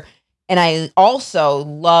sister. And I also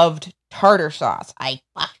loved tartar sauce. I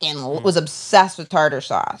fucking was obsessed with tartar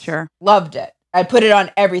sauce. Sure. Loved it. I put it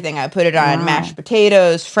on everything. I put it on mashed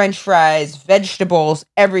potatoes, French fries, vegetables,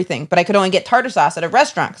 everything. But I could only get tartar sauce at a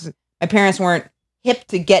restaurant because my parents weren't hip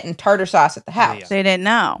to getting tartar sauce at the house. Yeah. They didn't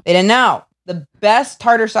know. They didn't know. The best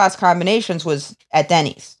tartar sauce combinations was at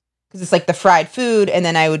Denny's because it's like the fried food, and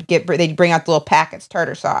then they'd bring out the little packets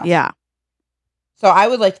tartar sauce. Yeah. So I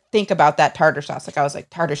would like think about that tartar sauce. Like I was like,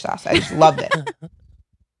 tartar sauce. I just loved it.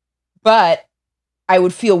 But I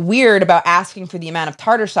would feel weird about asking for the amount of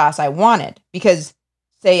tartar sauce I wanted because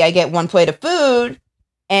say I get one plate of food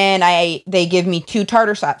and they give me 2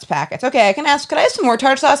 tartar sauce packets. Okay, could I have some more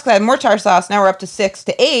tartar sauce? Because I have more tartar sauce. Now we're up to 6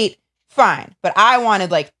 to 8. Fine. But I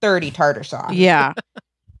wanted like 30 tartar sauce. Yeah.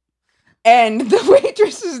 And the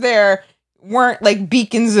waitresses there weren't like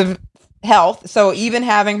beacons of health. So even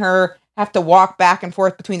having her have to walk back and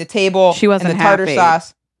forth between the table she wasn't and the tartar happy.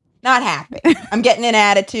 sauce, not happy. I'm getting an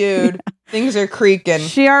attitude. Things are creaking.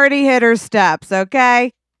 She already hit her steps,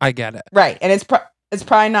 okay? I get it. Right. And it's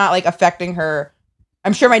probably not like affecting her.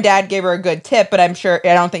 I'm sure my dad gave her a good tip, but I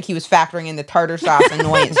don't think he was factoring in the tartar sauce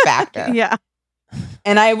annoyance factor. Yeah.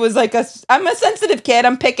 And I was like, I'm a sensitive kid.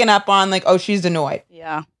 I'm picking up on like, oh, she's annoyed.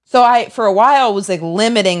 Yeah. So I, for a while, was like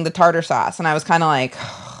limiting the tartar sauce. And I was kind of like,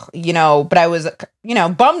 but I was,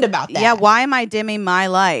 bummed about that. Yeah. Why am I dimming my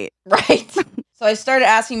light? Right. So I started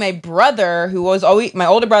asking my brother, my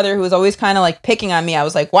older brother, who was always kind of like picking on me. I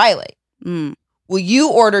was like, Wiley, will you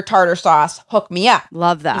order tartar sauce? Hook me up.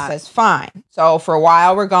 Love that. He says, fine. So for a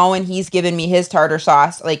while we're going, he's giving me his tartar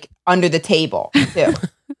sauce like under the table too.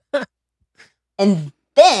 And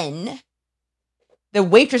then the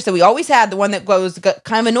waitress that we always had, the one that got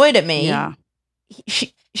kind of annoyed at me. Yeah.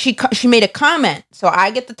 She made a comment. So I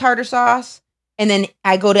get the tartar sauce. And then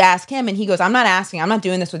I go to ask him, and he goes, I'm not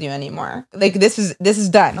doing this with you anymore. Like, this is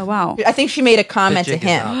done. Oh, wow. I think she made a comment to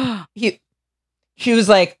him. He was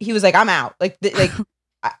like, I'm out.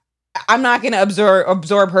 I'm not going to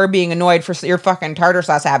absorb her being annoyed for your fucking tartar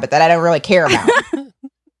sauce habit that I don't really care about.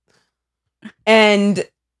 And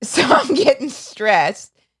so I'm getting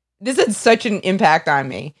stressed. This had such an impact on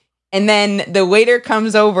me. And then the waiter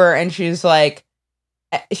comes over, and she's like,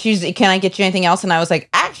 can I get you anything else? And I was like,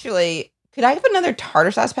 actually, could I have another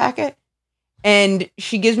tartar sauce packet? And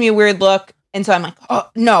she gives me a weird look. And so I'm like, oh,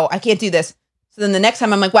 no, I can't do this. So then the next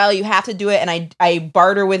time I'm like, well, you have to do it. And I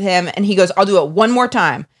barter with him. And he goes, I'll do it one more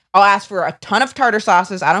time. I'll ask for a ton of tartar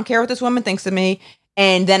sauces. I don't care what this woman thinks of me.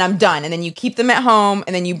 And then I'm done. And then you keep them at home.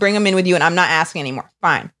 And then you bring them in with you. And I'm not asking anymore.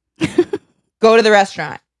 Fine. Go to the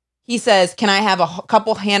restaurant. He says, can I have a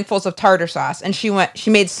couple handfuls of tartar sauce? And she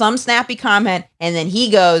made some snappy comment. And then he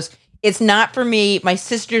goes, It's not for me. My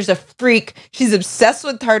sister's a freak. She's obsessed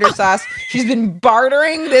with tartar sauce. She's been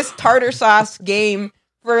bartering this tartar sauce game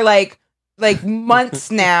for like months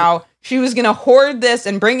now. She was going to hoard this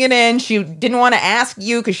and bring it in. She didn't want to ask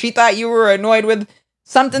you because she thought you were annoyed with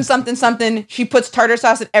something. She puts tartar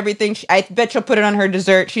sauce in everything. I bet she'll put it on her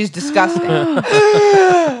dessert. She's disgusting.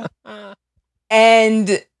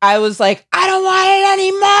 And I was like, I don't want it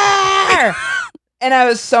anymore. And I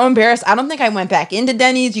was so embarrassed. I don't think I went back into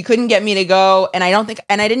Denny's. You couldn't get me to go. And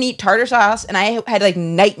I didn't eat tartar sauce. And I had like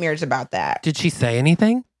nightmares about that. Did she say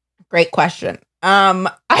anything? Great question.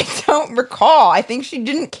 I don't recall. I think she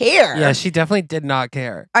didn't care. Yeah, she definitely did not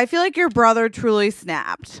care. I feel like your brother truly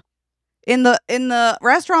snapped. In the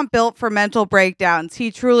restaurant built for mental breakdowns,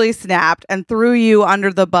 he truly snapped and threw you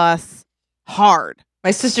under the bus hard. My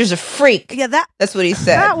sister's a freak. Yeah, that's what he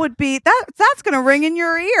said. That would be that's gonna ring in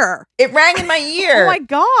your ear. It rang in my ear. Oh my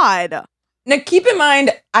God. Now keep in mind,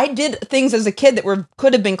 I did things as a kid that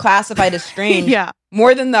could have been classified as strange. Yeah.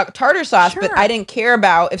 More than the tartar sauce, Sure. but I didn't care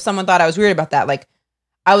about if someone thought I was weird about that. Like,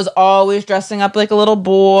 I was always dressing up like a little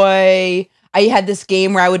boy. I had this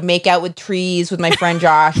game where I would make out with trees with my friend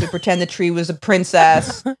Josh. We'd pretend the tree was a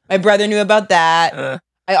princess. My brother knew about that.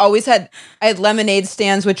 I had lemonade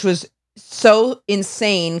stands, which was so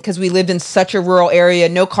insane because we lived in such a rural area.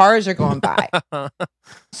 No cars are going by.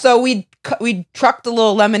 So we trucked the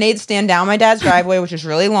little lemonade stand down my dad's driveway, which is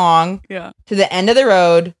really long, Yeah. to the end of the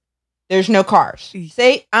road. There's no cars.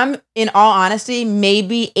 Say, I'm, in all honesty,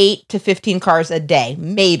 maybe 8 to 15 cars a day.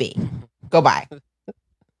 Maybe. Go by.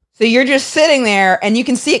 So you're just sitting there, and you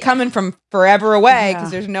can see it coming from forever away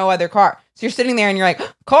because there's no other car. So you're sitting there, and you're like,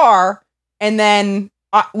 car. And then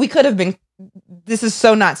we could have been... This is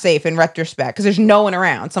so not safe in retrospect because there's no one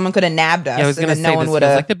around. Someone could have nabbed us. Yeah, I was going to say, no one this would feels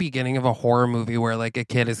have... like the beginning of a horror movie where like a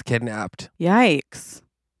kid is kidnapped. Yikes.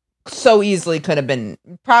 So easily could have been.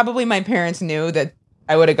 Probably my parents knew that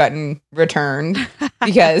I would have gotten returned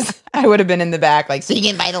because I would have been in the back like, so you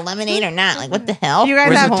can buy the lemonade or not? Like, what the hell? You guys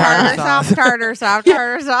Where's have the tartar tartar sauce,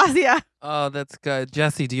 tartar sauce, yeah. Oh, that's good.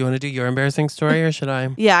 Jesse, do you want to do your embarrassing story or should I?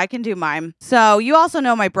 Yeah, I can do mine. So you also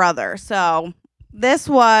know my brother. So this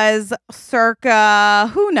was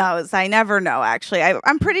circa, who knows? I never know, actually.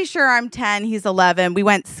 I'm pretty sure I'm 10. He's 11. We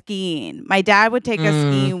went skiing. My dad would take us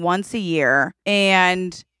skiing once a year.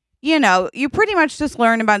 And, you know, you pretty much just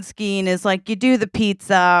learn about skiing is like you do the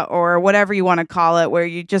pizza or whatever you want to call it, where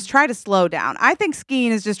you just try to slow down. I think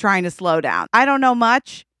skiing is just trying to slow down. I don't know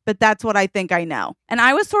much, but that's what I think I know. And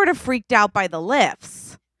I was sort of freaked out by the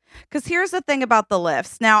lifts. Because here's the thing about the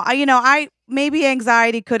lifts. Now, maybe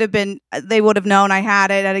anxiety could have been, they would have known I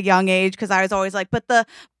had it at a young age because I was always like, but the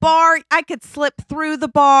bar, I could slip through the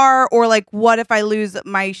bar, or like, what if I lose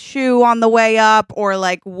my shoe on the way up, or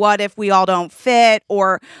like, what if we all don't fit,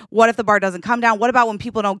 or what if the bar doesn't come down? What about when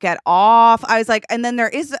people don't get off? I was like, and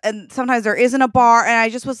sometimes there isn't a bar, and I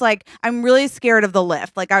just was like, I'm really scared of the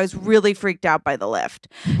lift. Like, I was really freaked out by the lift.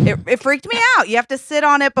 It freaked me out. You have to sit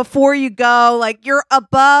on it before you go, like you're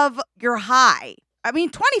high. I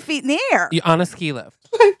mean, 20 feet in the air. On a ski lift.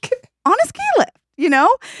 On a ski lift, you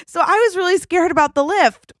know? So I was really scared about the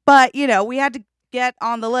lift. But, you know, we had to get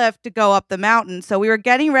on the lift to go up the mountain. So we were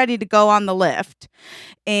getting ready to go on the lift.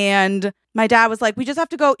 And my dad was like, we just have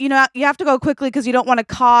to go, you know, you have to go quickly because you don't want to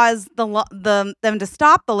cause them to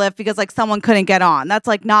stop the lift because like someone couldn't get on. That's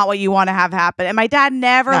like not what you want to have happen. And my dad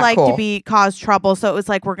never liked to cause trouble. So it was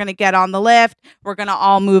like, we're going to get on the lift. We're going to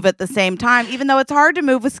all move at the same time, even though it's hard to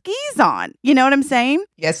move with skis on. You know what I'm saying?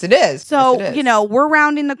 Yes, it is. So, yes, it is. You know, we're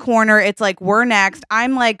rounding the corner. It's like, we're next.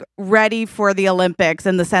 I'm like ready for the Olympics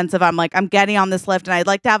in the sense of I'm getting on this lift and I'd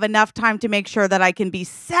like to have enough time to make sure that I can be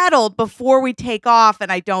settled before we take off and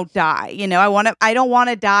I don't die. You know, I don't want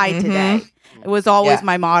to die today. It was always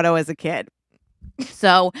my motto as a kid.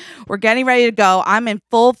 So we're getting ready to go. I'm in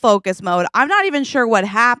full focus mode. I'm not even sure what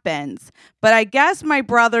happens, but I guess my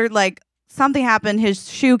brother, like something happened.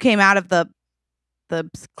 His shoe came out of the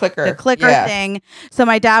clicker thing. So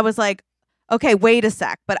my dad was like, okay, wait a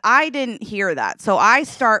sec. But I didn't hear that. So I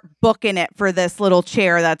start booking it for this little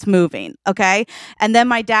chair that's moving. Okay. And then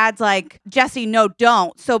my dad's like, Jesse, no,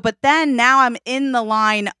 don't. So, but then now I'm in the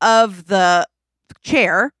line of the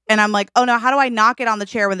chair and I'm like, oh no, how do I not get on the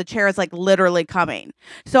chair when the chair is like literally coming?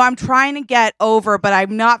 So I'm trying to get over, but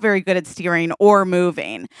I'm not very good at steering or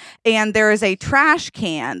moving. And there is a trash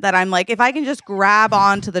can that I'm like, if I can just grab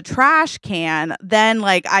onto the trash can, then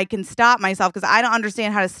like I can stop myself because I don't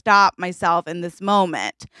understand how to stop myself in this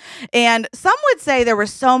moment. And some would say there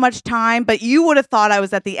was so much time, but you would have thought I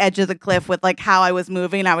was at the edge of the cliff with like how I was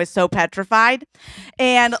moving. I was so petrified.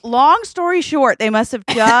 And long story short, they must have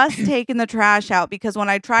just taken the trash out because when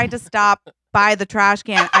I tried to stop by the trash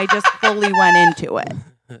can, I just fully went into it.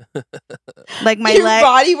 Like my Your leg,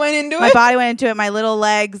 body went into my it? body went into it. My little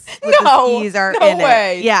legs with No, the skis are no in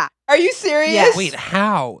way. it. Yeah. Are you serious? Yes. Wait,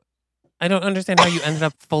 how? I don't understand how you ended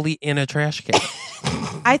up fully in a trash can.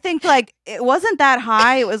 I think like it wasn't that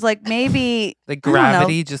high. It was like maybe Like I don't know.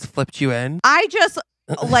 gravity just flipped you in. I just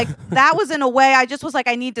like that was in a way I just was like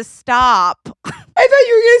I need to stop. I thought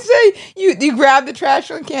you were gonna say you grabbed the trash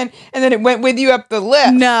can and then it went with you up the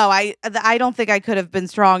lift. No, I don't think I could have been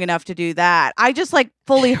strong enough to do that. I just like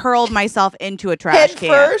fully hurled myself into a trash Head can.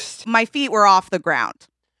 first. My feet were off the ground.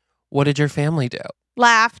 What did your family do?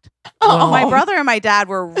 Laughed. Oh. My brother and my dad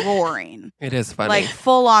were roaring. It is funny. Like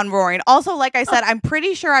full on roaring. Also, like I said, I'm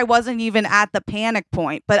pretty sure I wasn't even at the panic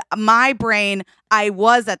point, but my brain, I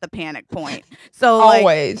was at the panic point. So like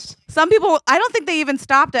Always. some people, I don't think they even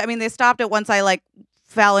stopped it. I mean, they stopped it once I like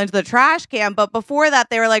fell into the trash can, but before that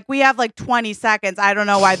they were like, we have like 20 seconds. I don't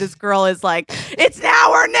know why this girl is like, it's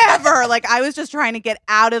now or never. Like I was just trying to get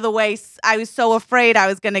out of the way. I was so afraid I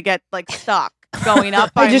was going to get like stuck going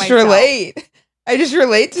up by I just myself. relate. I just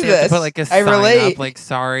relate to You have this. to put like a I sign relate up, like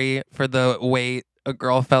sorry for the wait. A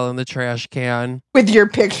girl fell in the trash can. with your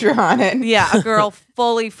picture on it. Yeah, a girl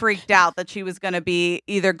fully freaked out that she was going to be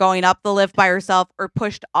either going up the lift by herself or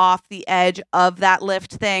pushed off the edge of that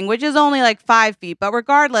lift thing, which is only like 5 feet. But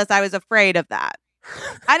regardless, I was afraid of that.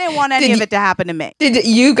 I didn't want any of it to happen to me. Did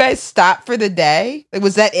you guys stop for the day? Like,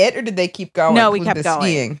 was that it, or did they keep going? No, we with kept the going.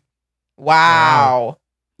 Skiing? Wow.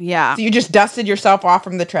 Yeah. So you just dusted yourself off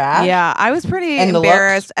from the trash? Yeah, I was pretty And the looks?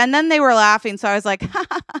 embarrassed. And then they were laughing. So I was like,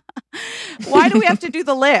 why do we have to do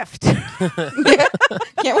the lift? Yeah.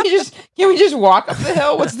 Can't we just walk up the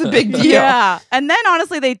hill? What's the big deal? Yeah. And then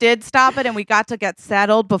honestly, they did stop it and we got to get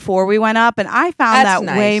settled before we went up. And I found That's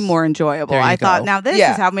that way nice. more enjoyable. There you I thought, go. now this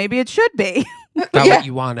Yeah. is how maybe it should be. Got Yeah, what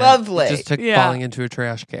you wanted. lovely. It just took Yeah. falling into a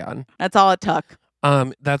trash can. That's all it took.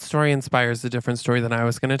 That story inspires a different story than I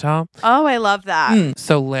was going to tell. Oh, I love that. Mm.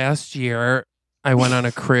 So last year, I went on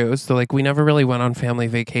a cruise. So like we never really went on family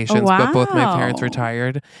vacations, but both my parents Wow.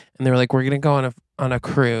 retired, and they were like, "We're going to go on a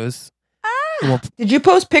cruise." And we'll- Did you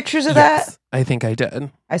post pictures of that? yes, I think I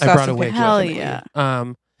did. I saw brought some a wig. pictures. Hell with me.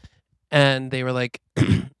 yeah. And they were like,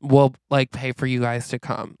 "We'll like pay for you guys to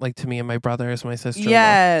come, like to me and my brothers, my sister."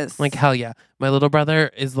 Yes. Like hell yeah. My little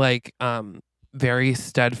brother is like very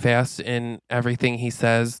steadfast in everything he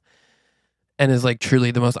says and is like truly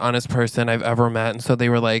the most honest person I've ever met. And so they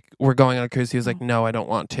were like, "We're going on a cruise." He was like, "No, I don't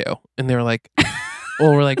want to." And they were like,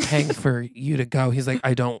 "Well, we're like paying for you to go." He's like,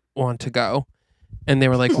 "I don't want to go." And they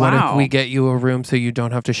were like, "What if Wow. we get you a room so you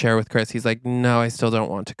don't have to share with Chris?" He's like, "No, I still don't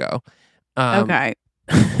want to go." Okay.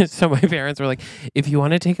 So my parents were like, "If you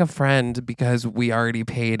want to take a friend, because we already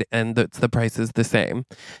paid and the price is the same."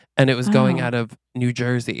 And it was going Oh. out of New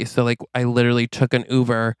Jersey. So like I literally took an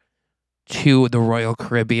Uber to the Royal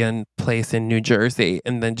Caribbean place in New Jersey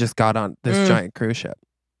and then just got on this giant cruise ship.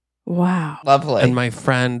 Wow. Lovely. And my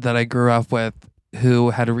friend that I grew up with, who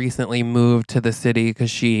had recently moved to the city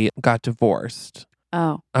because she got divorced,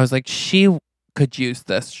 Oh. I was like, she could use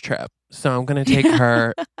this trip. So I'm going to take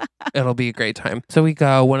her. It'll be a great time. So we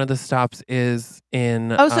go. One of the stops is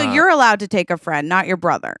in. Oh, so you're allowed to take a friend, not your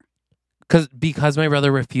brother. Because my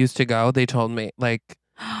brother refused to go, they told me, like,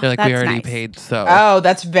 they're like, we That's already nice. paid. So Oh,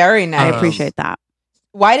 that's very nice. I appreciate that.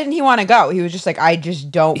 Why didn't he want to go? He was just like, I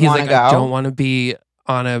just don't he's want to like, go. I don't want to be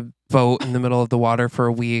on a boat in the middle of the water for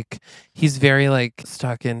a week. He's very like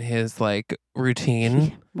stuck in his like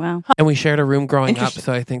routine. Wow. And we shared a room growing up. Interesting.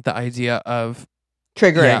 So I think the idea of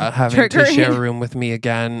Triggering. having to Triggering. share a room with me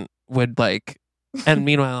again would like, and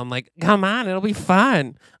meanwhile, I'm like, come on, it'll be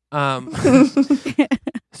fun.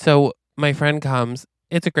 So my friend comes.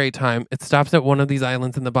 It's a great time. It stops at one of these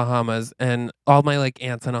islands in the Bahamas, and all my like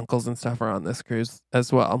aunts and uncles and stuff are on this cruise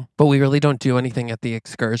as well. But we really don't do anything at the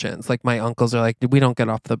excursions. Like my uncles are like, we don't get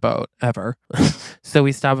off the boat ever. So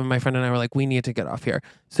we stop, and my friend and I were like, we need to get off here.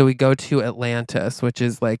 So we go to Atlantis, which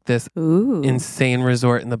is like this Ooh. insane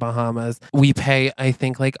resort in the Bahamas. We pay, I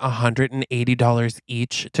think, like $180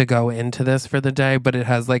 each to go into this for the day, but it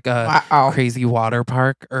has like a Wow. crazy water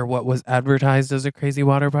park, or what was advertised as a crazy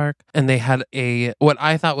water park. And they had what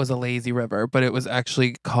I thought was a lazy river, but it was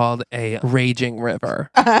actually called a raging river.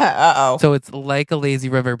 Uh-oh. So it's like a lazy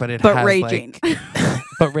river, but it But has raging. like,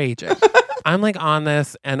 but raging. I'm like on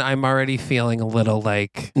this and I'm already feeling a little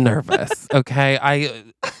like nervous. Okay.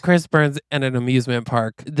 Chris Burns at an amusement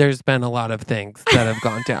park, there's been a lot of things that have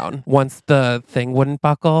gone down. Once the thing wouldn't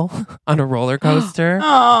buckle on a roller coaster.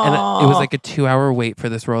 And it was like a 2-hour wait for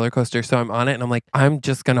this roller coaster. So I'm on it and I'm like, I'm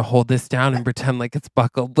just going to hold this down and pretend like it's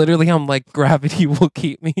buckled. Literally, I'm like, gravity will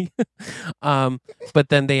keep me. But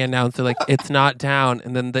then they announced they're like, it's not down.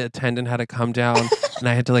 And then the attendant had to come down and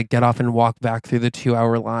I had to like get off and walk back through the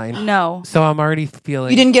 2-hour line. No. So I'm already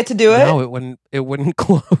feeling. You didn't get to do it? No, it wouldn't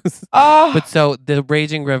close. Oh, But so the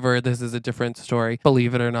Raging River, this is a different story,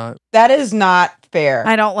 believe it or not. that is not fair.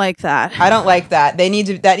 I don't like that. I don't like that. That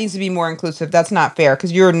needs to be more inclusive. That's not fair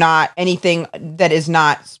because you're not anything that is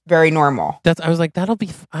not very normal. I was like, I'll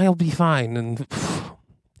be fine. And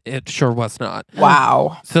it sure was not.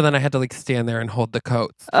 Wow. So then I had to like stand there and hold the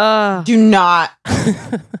coats. Do not.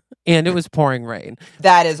 And it was pouring rain.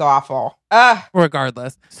 That is awful.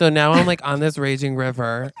 Regardless. So now I'm like on this raging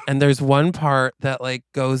river and there's one part that like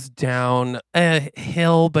goes down a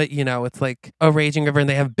hill, but you know, it's like a raging river and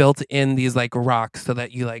they have built in these like rocks so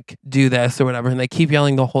that you like do this or whatever. And they keep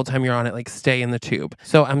yelling the whole time you're on it, like stay in the tube.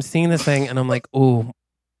 So I'm seeing this thing and I'm like, ooh,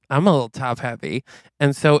 I'm a little top heavy.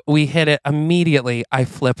 And so we hit it immediately. I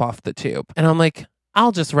flip off the tube and I'm like,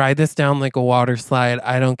 I'll just ride this down like a water slide.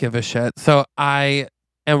 I don't give a shit. So I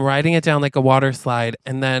am riding it down like a water slide.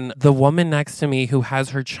 And then the woman next to me who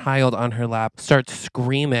has her child on her lap starts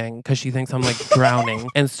screaming because she thinks I'm like drowning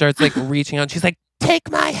and starts like reaching out. She's like,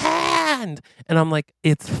 take my hand. And I'm like,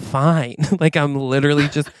 it's fine. Like I'm literally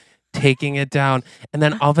just taking it down. And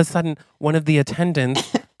then all of a sudden, one of the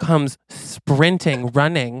attendants comes sprinting,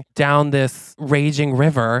 running down this raging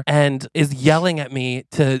river and is yelling at me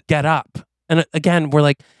to get up. And again, we're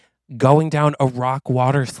like, going down a rock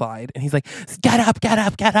water slide and he's like, get up, get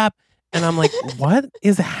up, get up. And I'm like, what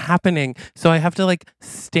is happening? So I have to like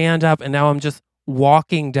stand up and now I'm just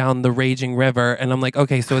walking down the raging river and I'm like,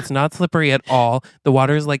 okay, so it's not slippery at all. The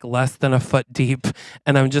water is like less than a foot deep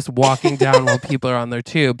and I'm just walking down while people are on their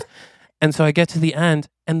tubes. And so I get to the end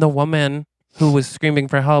and the woman who was screaming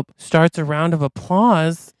for help starts a round of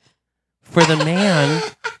applause for the man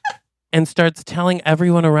and starts telling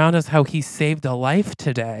everyone around us how he saved a life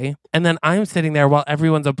today. And then I'm sitting there while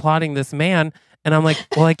everyone's applauding this man. And I'm like,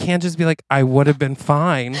 well, I can't just be like, I would have been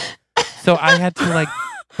fine. So I had to like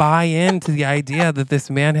buy into the idea that this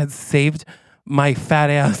man had saved my fat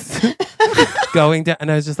ass going down.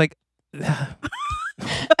 And I was just like,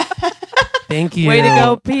 thank you. Way to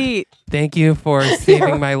go, Pete. Thank you for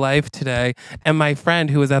saving my life today. And my friend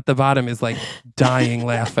who was at the bottom is like dying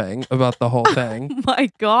laughing about the whole thing. My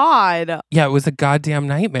God. Yeah, it was a goddamn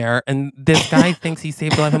nightmare. And this guy thinks he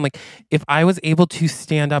saved a life. I'm like, if I was able to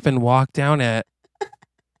stand up and walk down it,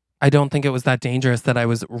 I don't think it was that dangerous that I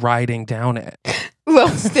was riding down it. Low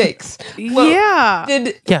stakes. Yeah.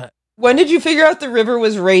 When did you figure out the river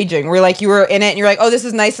was raging? Where like you were in it and you're like, oh, this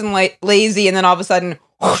is nice and lazy. And then all of a sudden,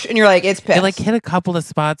 whoosh, and you're like, it's pissed. It like hit a couple of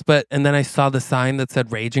spots, and then I saw the sign that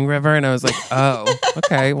said Raging River, and I was like, oh,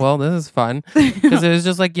 okay, well, this is fun. Because it was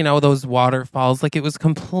just like, you know, those waterfalls. Like, it was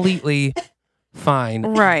completely fine.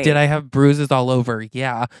 Right. Did I have bruises all over?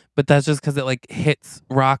 Yeah. But that's just because it like hits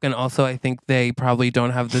rock. And also, I think they probably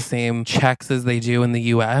don't have the same checks as they do in the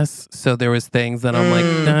US. So there was things that I'm like,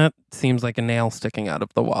 that seems like a nail sticking out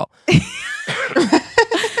of the wall.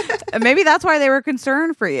 Maybe that's why they were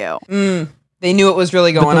concerned for you. They knew it was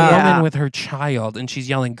really going on. The on. woman with her child, and she's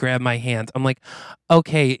yelling, grab my hands. I'm like,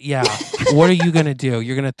 okay, yeah. What are you going to do?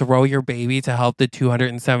 You're going to throw your baby to help the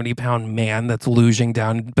 270-pound man that's losing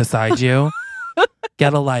down beside you?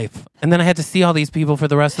 Get a life. And then I had to see all these people for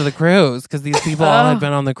the rest of the cruise because these people all had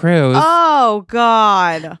been on the cruise. Oh,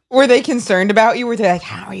 God. Were they concerned about you? Were they like,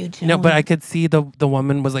 how are you doing? No, but I could see the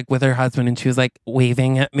woman was like with her husband and she was like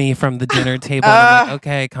waving at me from the dinner table. And I'm like,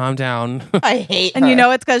 okay, calm down. I hate her. And you know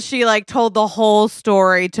it's because she like told the whole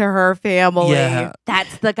story to her family. Yeah.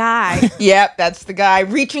 That's the guy. Yep, that's the guy.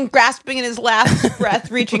 Grasping in his last breath,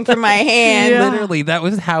 reaching for my hand. Yeah. Literally, that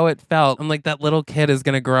was how it felt. I'm like, that little kid is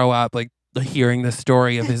going to grow up like hearing the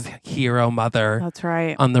story of his hero mother. That's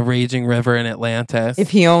right. On the raging river in Atlantis. If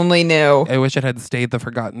he only knew. I wish it had stayed the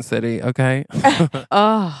Forgotten City, okay?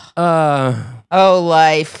 Oh,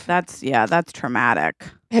 life. that's traumatic.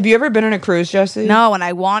 Have you ever been on a cruise, Jesse? No, and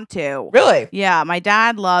I want to. Really? Yeah, my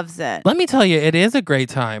dad loves it. Let me tell you, it is a great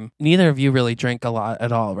time. Neither of you really drink a lot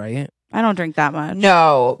at all, right? I don't drink that much.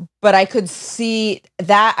 No, but I could see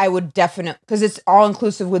that I would definitely, because it's all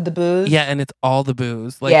inclusive with the booze. Yeah, and it's all the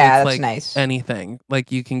booze. Like, Yeah, it's that's like nice. anything.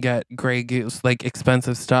 Like you can get Grey Goose, like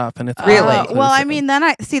expensive stuff, and it's all Really? inclusive. Well, I mean, then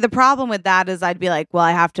I see the problem with that is I'd be like, well,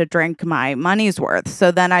 I have to drink my money's worth.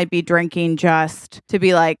 So then I'd be drinking just to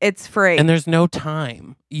be like, it's free. And there's no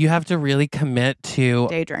time. You have to really commit to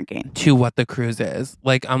Day drinking. what the cruise is.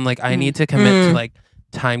 Like, I'm like, I need to commit to like,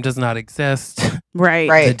 time does not exist.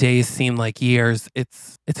 Right. The days seem like years.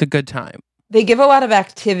 It's a good time. They give a lot of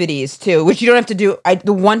activities too, which you don't have to do.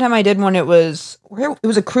 The one time I did one, it was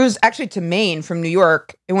a cruise actually to Maine from New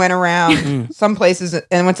York. It went around some places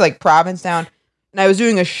and went to like Provincetown, and I was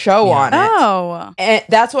doing a show on it. Oh. And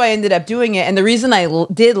that's why I ended up doing it. And the reason I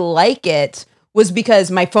did like it was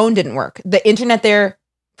because my phone didn't work. The internet there,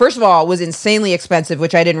 first of all, was insanely expensive,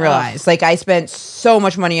 which I didn't realize. Like, I spent so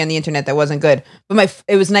much money on the internet that wasn't good. But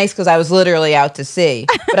it was nice because I was literally out to sea.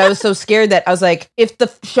 But I was so scared that I was like, if the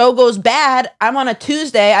show goes bad, I'm on a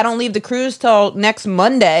Tuesday. I don't leave the cruise till next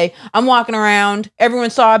Monday. I'm walking around. Everyone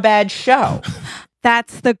saw a bad show.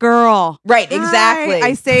 That's the girl. Right, exactly. Hi.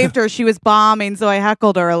 I saved her. She was bombing, so I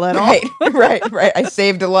heckled her a little. Right. I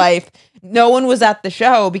saved a life. No one was at the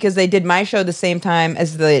show because they did my show the same time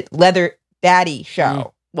as the Leather Daddy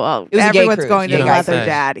show. Well, It was a gay everyone's cruise, going to you know, Leather say.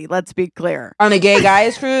 Daddy. Let's be clear. On a gay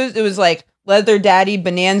guys cruise, it was like Leather Daddy,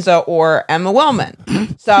 Bonanza, or Emma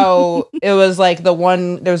Willmann. So it was like there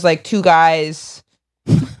was like two guys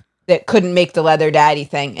that couldn't make the Leather Daddy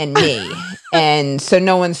thing and me. And so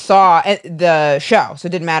no one saw the show. So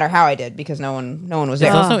it didn't matter how I did because no one was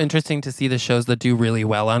It's there. also interesting to see the shows that do really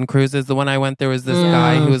well on cruises. The one I went, there was this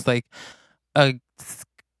guy who was like a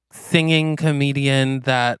singing comedian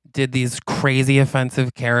that did these crazy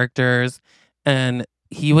offensive characters, and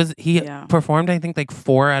he performed, I think, like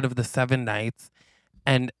 4 out of the 7 nights,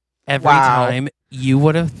 and every time you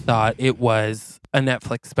would have thought it was a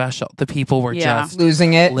Netflix special. The people were just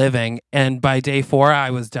losing it, living, and by day 4 I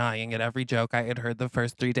was dying at every joke I had heard the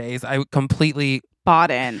first 3 days. I completely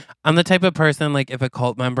bought in. I'm the type of person, like, if a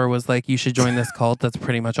cult member was like, you should join this cult, that's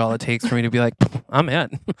pretty much all it takes for me to be like, I'm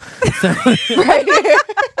in. So,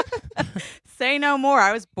 Say no more.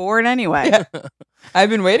 I was bored anyway. Yeah. I've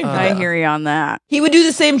been waiting for I that. hear you on that. He would do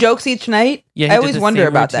the same jokes each night. yeah, he I did always the wonder same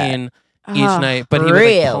about routine that. each night, but he would like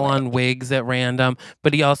pull Really? on wigs at random.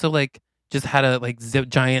 But he also like just had a like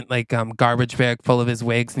giant like garbage bag full of his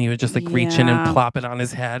wigs, and he would just like reach in and Yeah. plop it on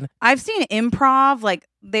his head. I've seen improv. Like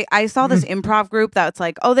I saw this improv group that's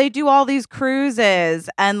like, oh, they do all these cruises,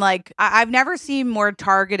 and like I've never seen more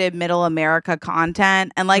targeted Middle America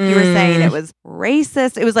content. And like you were saying, it was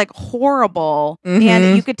racist. It was like horrible,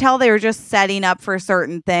 and you could tell they were just setting up for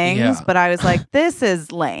certain things. Yeah. But I was like, this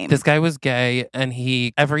is lame. This guy was gay, and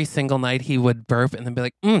he every single night he would burp and then be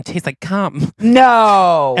like, tastes like cum.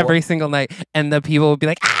 No. Every single night, and the people would be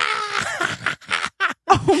like,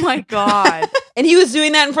 Oh my god. And he was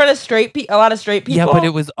doing that in front of a lot of straight people. Yeah, but it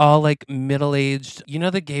was all like middle-aged. You know,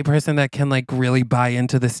 the gay person that can like really buy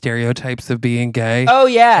into the stereotypes of being gay. Oh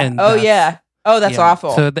yeah. And Oh that's- yeah. Oh, that's Yeah.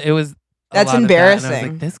 awful. So it was. That's lot of that, and I was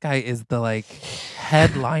embarrassing. like, this guy is the like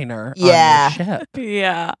headliner Yeah. on the ship.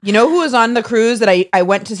 Yeah. You know who was on the cruise that I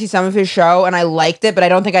went to see some of his show and I liked it, but I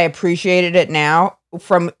don't think I appreciated it now.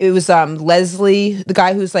 It was Leslie, the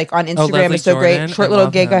guy who's like on Instagram Leslie is so Jordan. great, short I little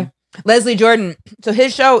love gay him. guy. Leslie Jordan. So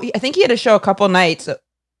his show, I think he had a show a couple nights.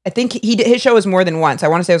 I think his show was more than once. I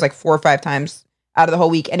want to say it was like 4 or 5 times out of the whole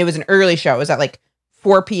week, and it was an early show. It was at like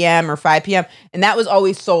 4 p.m. or 5 p.m. and that was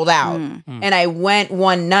always sold out. And I went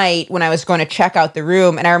one night when I was going to check out the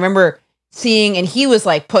room, and I remember seeing, and he was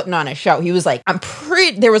like putting on a show. He was like,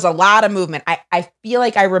 there was a lot of movement. I feel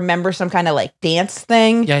like I remember some kind of like dance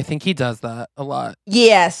thing. Yeah, I think he does that a lot.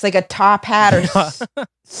 Yes, like a top hat or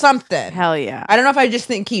something. Hell yeah. I don't know if I just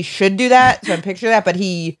think he should do that, so I picture that, but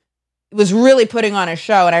he was really putting on a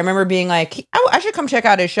show, and I remember being like, I should come check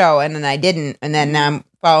out his show, and then I didn't, and then now I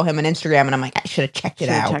follow him on Instagram, and I'm like, I should have checked it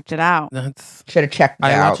Should've out. checked it out. That's. Should have checked it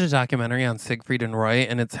I out. watched a documentary on Siegfried and Roy,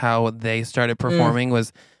 and it's how they started performing.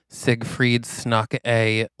 Was Siegfried snuck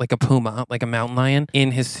a puma, like a mountain lion,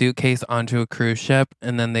 in his suitcase onto a cruise ship,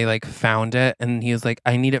 and then they like found it, and he was like,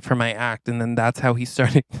 I need it for my act, and then that's how he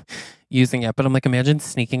started using it. But I'm like, imagine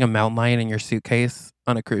sneaking a mountain lion in your suitcase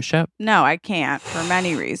on a cruise ship. No, I can't for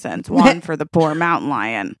many reasons. One, for the poor mountain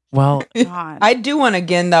lion. Well, God. I'd do one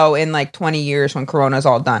again though in like 20 years when Corona's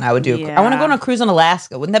all done. I would do. I want to go on a cruise in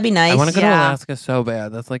Alaska. Wouldn't that be nice? I want to go to Yeah. Alaska so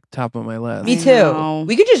bad. That's like top of my list. Me I too. know.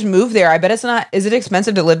 We could just move there. I bet it's not. Is it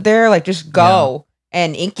expensive to live there? Like just go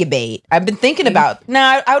and incubate. I've been thinking about.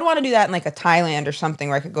 I would want to do that in like a Thailand or something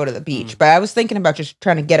where I could go to the beach. But I was thinking about just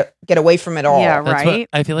trying to get away from it all. Yeah, That's right.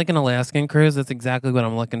 I feel like an Alaskan cruise. That's exactly what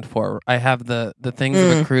I'm looking for. I have the things of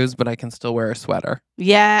a cruise, but I can still wear a sweater.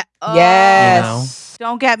 Yeah. Yes.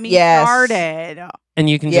 Don't get me started. And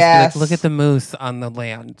you can just be like, look at the moose on the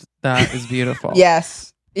land. That is beautiful.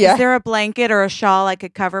 Yes. Yeah. Is there a blanket or a shawl I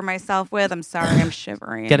could cover myself with? I'm sorry, I'm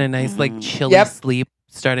shivering. Get a nice like chilly sleep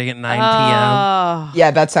starting at 9 p.m.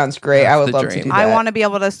 Yeah, that sounds great. That's I would the love to dream. do that. I want to be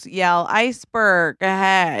able to yell iceberg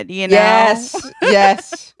ahead, you know?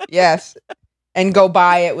 Yes. And go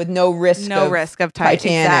by it with no risk of Titanic.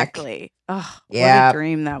 Exactly. Oh, Yeah. What a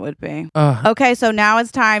dream that would be. Ugh. Okay, so now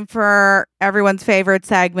it's time for everyone's favorite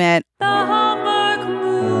segment. The Hallmark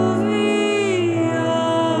movie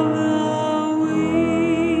of the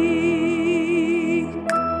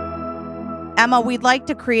week. Emma, we'd like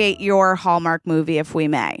to create your Hallmark movie if we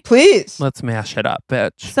may. Please. Let's mash it up,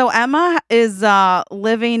 bitch. So Emma is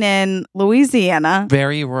living in Louisiana.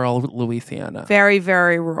 Very rural Louisiana. Very,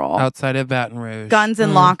 very rural. Outside of Baton Rouge. Guns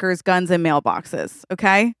in lockers, guns in mailboxes.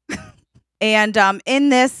 Okay. And in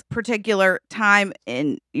this particular time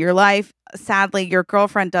in your life, sadly, your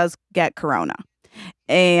girlfriend does get corona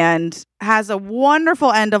and has a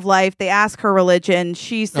wonderful end of life. They ask her religion.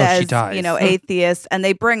 She says, dies. atheist, and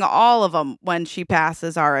they bring all of them when she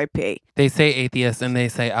passes RIP. They say atheist and they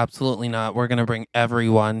say absolutely not. We're going to bring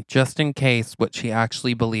everyone just in case what she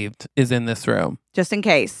actually believed is in this room. Just in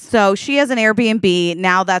case. So she has an Airbnb.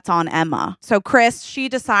 Now that's on Emma. So Chris, she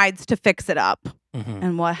decides to fix it up. Mm-hmm.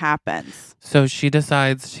 And what happens? So she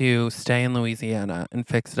decides to stay in Louisiana and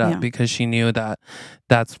fix it up because she knew that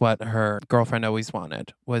that's what her girlfriend always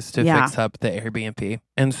wanted, was to fix up the Airbnb.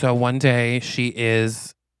 And so one day she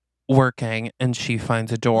is working and she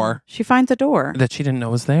finds a door. She finds a door that she didn't know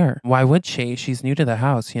was there. Why would she? She's new to the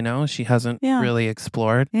house, you know? She hasn't really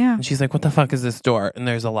explored. Yeah. And she's like, what the fuck is this door? And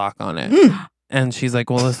there's a lock on it. And she's like,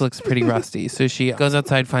 well, this looks pretty rusty. So she goes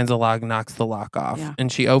outside, finds a lock, knocks the lock off. Yeah.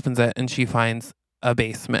 And she opens it and she finds a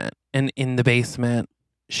basement. And in the basement,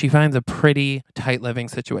 she finds a pretty tight living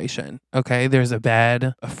situation. Okay. There's a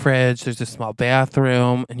bed, a fridge, there's a small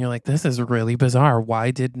bathroom. And you're like, this is really bizarre.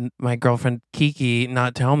 Why did my girlfriend Kiki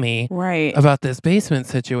not tell me about this basement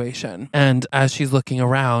situation? And as she's looking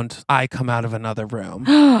around, I come out of another room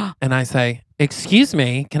and I say, excuse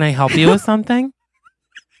me, can I help you with something?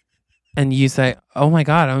 And you say, oh my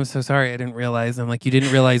God, I'm so sorry. I didn't realize. I'm like, you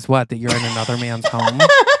didn't realize what? That you're in another man's home?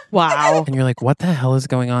 Wow. And you're like, what the hell is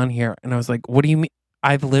going on here? And I was like, what do you mean?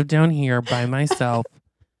 I've lived down here by myself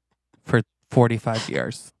for 45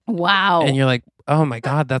 years. Wow. And you're like, oh my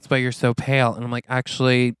God, that's why you're so pale. And I'm like,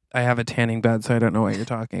 actually, I have a tanning bed, so I don't know what you're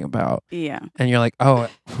talking about. Yeah. And you're like, oh,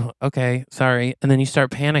 okay, sorry. And then you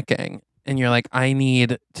start panicking. And you're like, I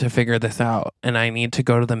need to figure this out. And I need to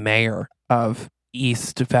go to the mayor of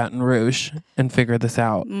East Baton Rouge and figure this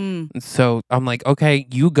out. And so I'm like, okay,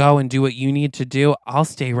 you go and do what you need to do. I'll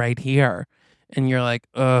stay right here. And you're like,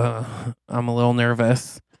 I'm a little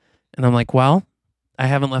nervous. And I'm like, well, I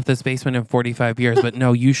haven't left this basement in 45 years, but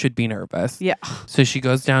no, you should be nervous. Yeah. So she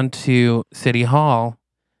goes down to City Hall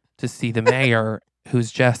to see the mayor,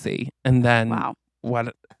 who's Jesse. And then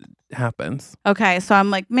what happens? Okay. So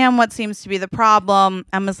I'm like, man, what seems to be the problem?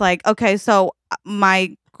 Emma's like, okay, so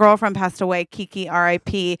my girlfriend passed away, Kiki,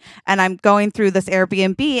 RIP, and I'm going through this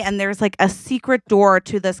Airbnb and there's like a secret door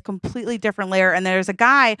to this completely different layer, and there's a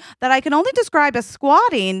guy that I can only describe as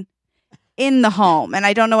squatting in the home, and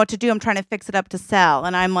I don't know what to do. I'm trying to fix it up to sell,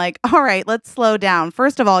 and I'm like, all right, let's slow down.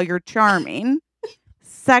 First of all, you're charming.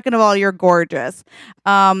 Second of all, you're gorgeous.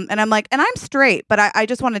 And I'm like, and I'm straight, but I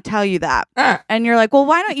just want to tell you that. And you're like, well,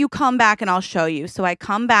 why don't you come back and I'll show you? So I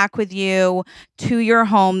come back with you to your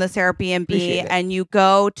home, this Airbnb, and you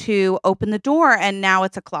go to open the door and now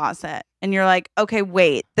it's a closet. And you're like, okay,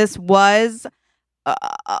 wait, this was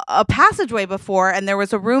a passageway before, and there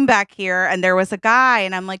was a room back here, and there was a guy,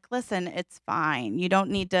 and I'm like, listen, it's fine. You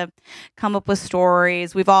don't need to come up with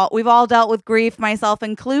stories. We've all dealt with grief, myself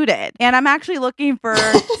included. And I'm actually looking for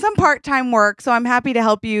some part-time work, so I'm happy to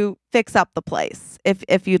help you fix up the place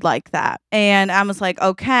if you'd like that. And I was like,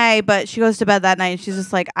 okay, but she goes to bed that night and she's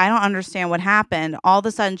just like, I don't understand what happened. All of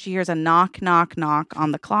a sudden she hears a knock, knock, knock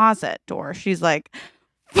on the closet door. She's like,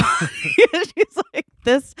 she's like,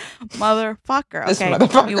 this motherfucker.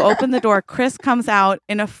 Okay. You open the door. Chris comes out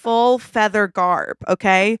in a full feather garb.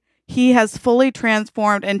 Okay. He has fully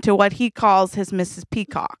transformed into what he calls his Mrs.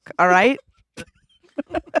 Peacock. All right.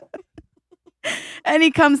 And he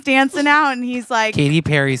comes dancing out and he's like, Katy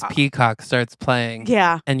Perry's Peacock starts playing.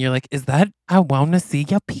 Yeah. And you're like, is that I wanna see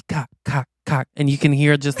ya peacock, cock, cock. And you can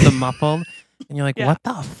hear just the muffled. And you're like, Yeah. what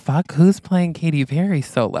the fuck? Who's playing Katy Perry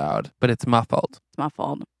so loud? But it's muffled. It's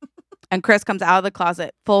muffled. And Chris comes out of the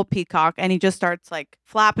closet full peacock and he just starts like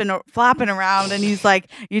flapping around and he's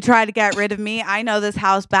like, you try to get rid of me. I know this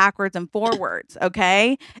house backwards and forwards.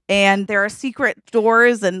 Okay. And there are secret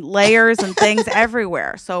doors and layers and things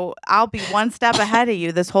everywhere. So I'll be one step ahead of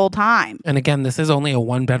you this whole time. And again, this is only a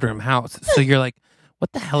 1-bedroom house. So you're like,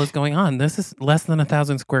 what the hell is going on? This is less than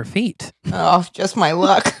 1,000 square feet. Oh, just my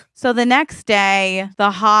luck. So the next day,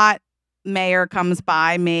 the hot mayor comes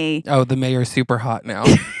by me. Oh, the mayor's super hot now.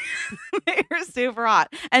 Mayor's super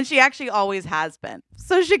hot. And she actually always has been.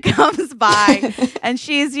 So she comes by and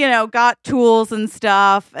she's, got tools and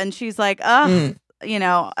stuff. And she's like, sorry,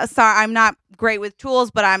 I'm not great with tools,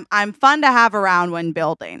 but I'm fun to have around when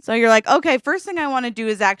building. So you're like, okay, first thing I want to do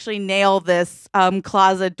is actually nail this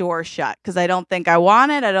closet door shut because I don't think I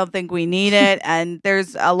want it. I don't think we need it. And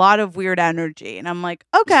there's a lot of weird energy. And I'm like,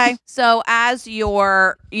 okay. So as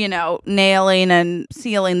you're, nailing and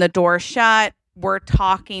sealing the door shut, we're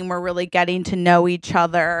talking, we're really getting to know each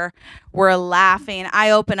other. We're laughing.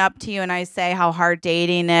 I open up to you and I say how hard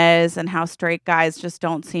dating is and how straight guys just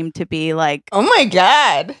don't seem to be like, oh my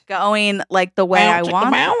God, going like the way I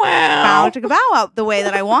want the way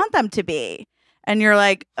that I want them to be. And you're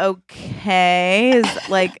like, okay, is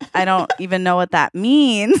like, I don't even know what that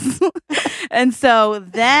means. And so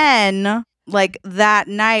then like that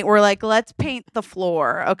night we're like, let's paint the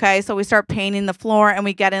floor. Okay. So we start painting the floor and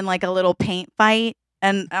we get in like a little paint fight.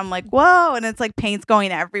 And I'm like, whoa. And it's like paint's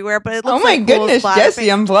going everywhere. But it looks oh my like goodness,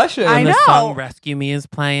 Jesse, I'm blushing. I And know. the song Rescue Me is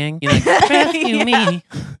playing. You're like, rescue me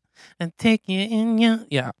and take you in you.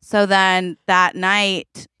 Yeah. So then that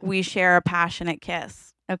night we share a passionate kiss.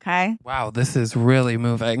 Okay. Wow, this is really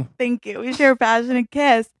moving. Thank you. We share a passionate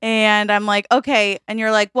kiss. And I'm like, okay. And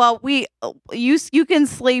you're like, well, you can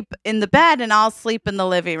sleep in the bed and I'll sleep in the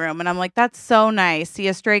living room. And I'm like, that's so nice. See,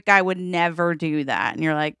 a straight guy would never do that. And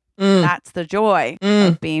you're like, that's the joy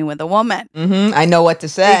of being with a woman. Mm-hmm. I know what to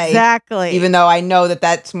say. Exactly. Even though I know that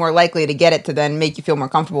that's more likely to get it to then make you feel more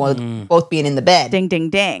comfortable with both being in the bed. Ding,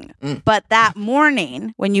 ding, ding. But that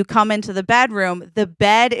morning, when you come into the bedroom, the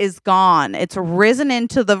bed is gone. It's risen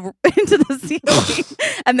into the ceiling,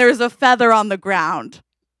 and there's a feather on the ground.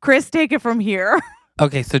 Chris, take it from here.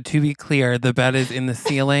 Okay, so to be clear, the bed is in the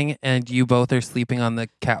ceiling and you both are sleeping on the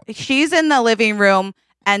couch. She's in the living room.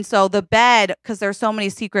 And so the bed, because there's so many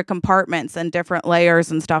secret compartments and different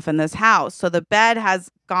layers and stuff in this house. So the bed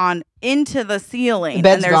has gone into the ceiling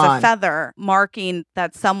and there's a feather marking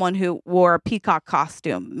that someone who wore a peacock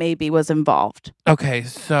costume maybe was involved. Okay,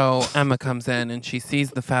 so Emma comes in and she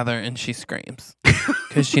sees the feather and she screams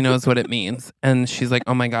because she knows what it means. And she's like,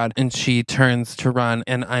 oh my God. And she turns to run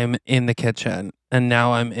and I'm in the kitchen and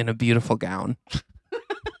now I'm in a beautiful gown.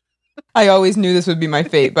 I always knew this would be my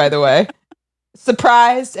fate, by the way.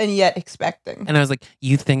 Surprised and yet expecting. And I was like,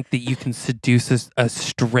 you think that you can seduce a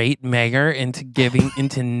straight mayor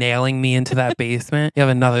into nailing me into that basement? You have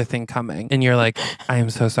another thing coming. And you're like, I am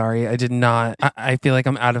so sorry. I did not. I feel like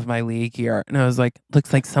I'm out of my league here. And I was like,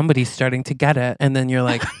 looks like somebody's starting to get it. And then you're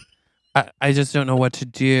like, I just don't know what to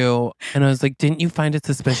do. And I was like, didn't you find it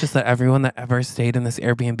suspicious that everyone that ever stayed in this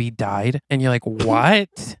Airbnb died? And you're like,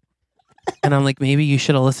 what? And I'm like, maybe you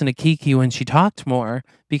should have listened to Kiki when she talked more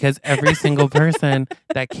because every single person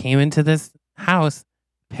that came into this house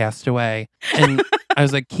passed away. And I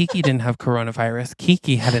was like, Kiki didn't have coronavirus.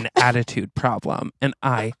 Kiki had an attitude problem and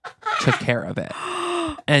I took care of it.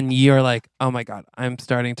 And you're like, oh my God, I'm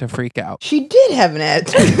starting to freak out. She did have an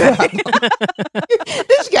attitude problem.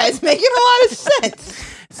 This guy's making a lot of sense.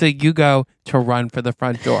 So you go to run for the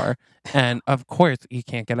front door. And of course, you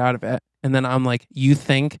can't get out of it. And then I'm like, you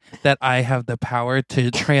think that I have the power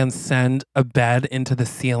to transcend a bed into the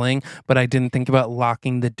ceiling, but I didn't think about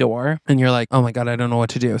locking the door. And you're like, oh my God, I don't know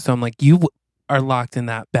what to do. So I'm like, you are locked in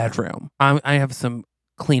that bedroom. I have some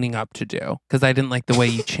cleaning up to do because I didn't like the way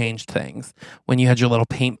you changed things when you had your little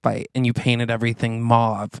paint fight and you painted everything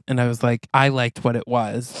mauve. And I was like, I liked what it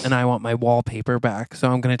was and I want my wallpaper back.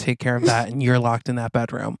 So I'm going to take care of that. And you're locked in that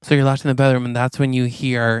bedroom. So you're locked in the bedroom. And that's when you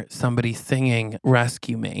hear somebody singing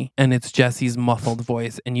Rescue Me. And it's Jesse's muffled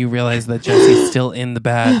voice. And you realize that Jesse's still in the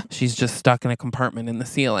bed. She's just stuck in a compartment in the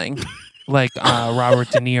ceiling. Like Robert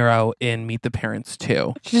De Niro in Meet the Parents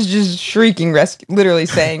 2. She's just shrieking, literally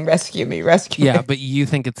saying, rescue me, rescue me. Yeah, but you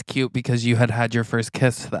think it's cute because you had your first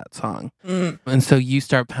kiss to that song. And so you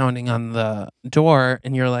start pounding on the door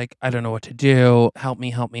and you're like, I don't know what to do. Help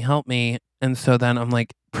me, help me, help me. And so then I'm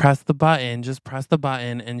like, press the button, just press the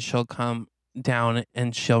button and she'll come down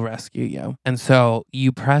and she'll rescue you. And so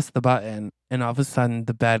you press the button and all of a sudden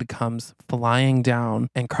the bed comes flying down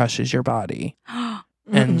and crushes your body.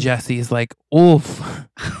 And Jessie's like, oof,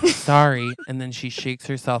 sorry. And then she shakes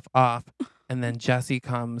herself off. And then Jessie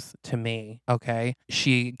comes to me, okay?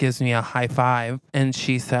 She gives me a high five and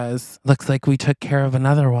she says, looks like we took care of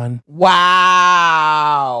another one.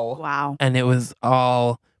 Wow. Wow. And it was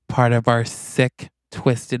all part of our sick,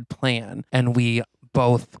 twisted plan. And we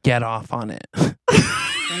both get off on it.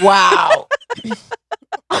 Wow.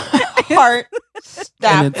 Heart And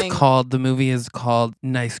stopping. the movie is called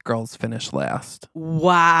Nice Girls Finish Last.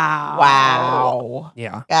 Wow. Wow.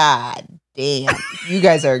 Yeah. God damn. You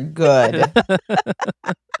guys are good.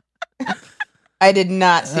 I did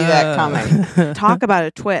not see that coming. Talk about a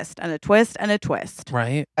twist and a twist and a twist.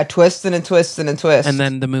 Right? A twist and a twist and a twist. And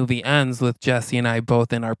then the movie ends with Jessie and I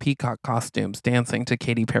both in our peacock costumes dancing to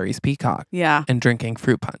Katy Perry's Peacock Yeah. and drinking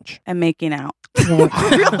fruit punch. And making out.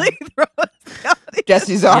 Really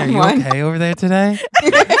Jesse's Yeah, on you one. okay over there today?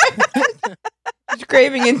 She's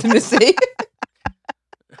craving intimacy.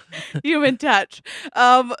 human touch.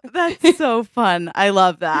 That's so fun. I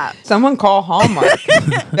love that. Someone call Hallmark.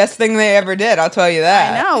 Best thing they ever did. I'll tell you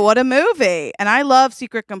that. I know. What a movie. And I love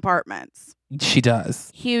Secret Compartments. She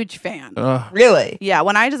does. Huge fan. Ugh. Really? Yeah.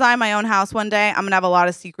 When I design my own house one day, I'm going to have a lot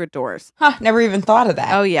of secret doors. Huh. Never even thought of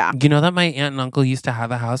that. Oh, yeah. You know that my aunt and uncle used to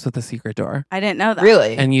have a house with a secret door? I didn't know that.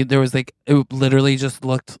 Really? And there was like, it literally just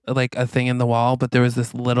looked like a thing in the wall, but there was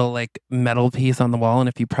this little like metal piece on the wall. And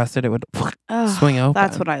if you pressed it, it would Ugh, swing open.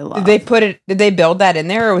 That's what I love. Did they build that in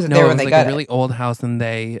there or was it No, there it when was they like got a really old house and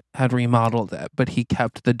they had remodeled it, but he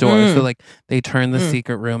kept the door. So like they turned the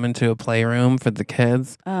secret room into a playroom for the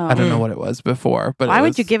kids. Oh. I don't know what it was before, but Why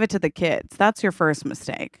would you give it to the kids? That's your first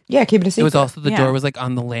mistake. it? Yeah, keep it a secret. It was also the Yeah. door was like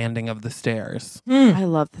on the landing of the stairs. I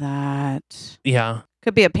love that. Yeah,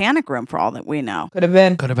 Could be a panic room for all that we know. Could have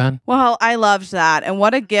been. could have been. Well, I loved that. And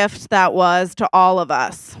what a gift that was to all of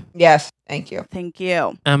us. Yes. Thank you. Thank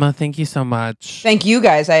you. Emma, thank you so much. Thank you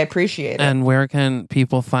guys. I appreciate it. And where can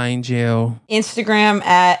people find you? Instagram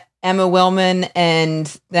at Emma Willmann,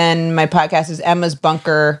 and then my podcast is Emma's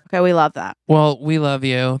Bunker. Okay, we love that. Well, we love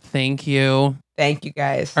you. Thank you. Thank you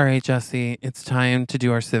guys. All right, Jessie, it's time to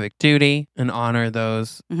do our civic duty and honor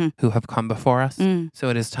those Mhm. who have come before us. So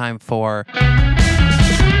it is time for The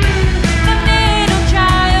middle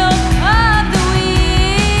child of the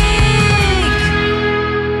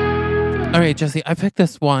week. All right, Jessie, I picked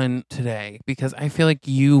this one today because I feel like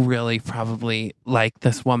you really probably like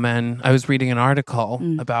this woman. I was reading an article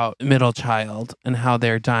about middle child and how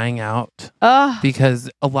they're dying out because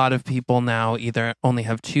a lot of people now either only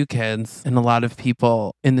have 2 kids and a lot of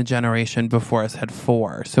people in the generation before us had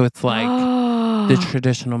 4. So it's like the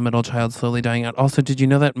traditional middle child slowly dying out. Also, did you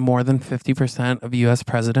know that more than 50% of U.S.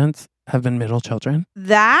 presidents have been middle children?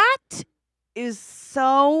 That is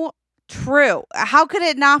so true. How could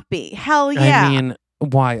it not be? Hell yeah. I mean,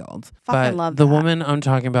 wild. Fucking But love the that. woman I'm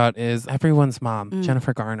talking about is everyone's mom,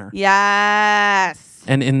 Jennifer Garner. Yes.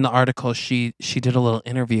 And in the article, she did a little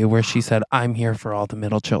interview where she said, I'm here for all the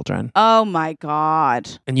middle children. Oh my God.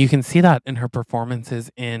 And you can see that in her performances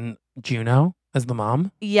in Juno as the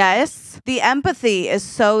mom. Yes. The empathy is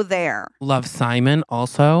so there. Love Simon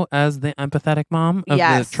also as the empathetic mom of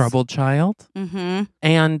Yes. the troubled child. Mm-hmm.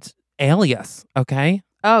 And Alias, okay?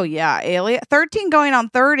 Oh yeah. Alien 13 going on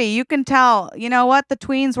 30. You can tell, you know what? The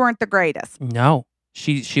tweens weren't the greatest. No.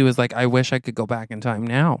 She was like, I wish I could go back in time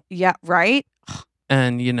now. Yeah, right?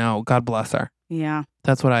 And, God bless her. Yeah.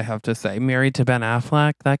 That's what I have to say. Married to Ben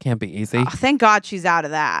Affleck, that can't be easy. Oh, thank God she's out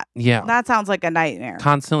of that. Yeah. That sounds like a nightmare.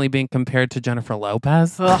 Constantly being compared to Jennifer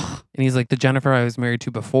Lopez. Ugh. And he's like, the Jennifer I was married to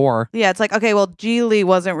before. Yeah, it's like, okay, well, Geely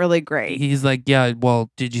wasn't really great. He's like, yeah, well,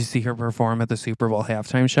 did you see her perform at the Super Bowl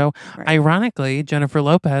halftime show? Right. Ironically, Jennifer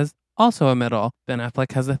Lopez, also a middle. Ben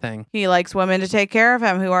Affleck has a thing. He likes women to take care of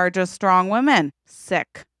him who are just strong women.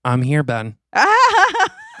 Sick. I'm here, Ben.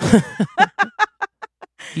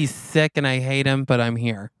 He's sick and I hate him, but I'm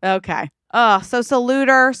here. Okay. So salute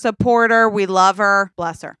her, support her. We love her.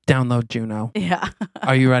 Bless her. Download Juno. Yeah.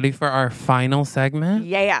 Are you ready for our final segment?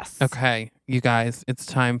 Yes. Okay, you guys, it's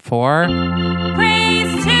time for...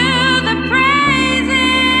 Praise to the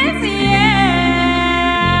praises,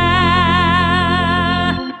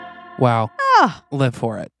 yeah. Wow. Oh, Live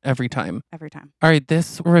for it every time. every time. All right,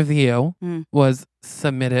 this review Mm. was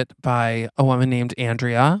submitted by a woman named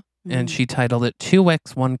Andrea, and she titled it 2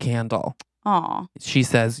 Wicks, 1 Candle. Aw. She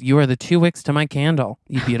says, you are the 2 wicks to my candle,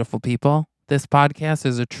 you beautiful people. This podcast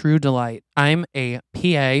is a true delight. I'm a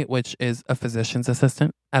PA, which is a physician's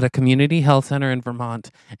assistant, at a community health center in Vermont,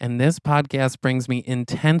 and this podcast brings me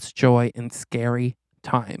intense joy in scary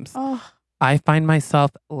times. Oh. I find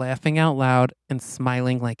myself laughing out loud and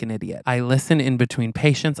smiling like an idiot. I listen in between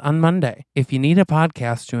patients on Monday. If you need a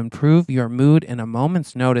podcast to improve your mood in a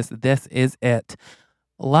moment's notice, this is it.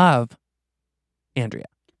 Love, Andrea.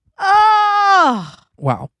 Oh.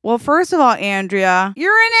 Wow. Well, first of all, Andrea,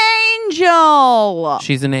 you're an angel.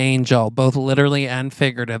 She's an angel, both literally and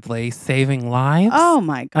figuratively, saving lives. Oh,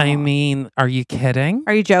 my God. I mean, are you kidding?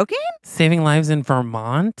 Are you joking? Saving lives in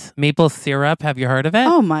Vermont? Maple syrup, have you heard of it?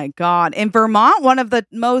 Oh, my God. In Vermont, one of the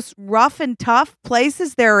most rough and tough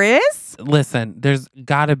places there is? Listen, there's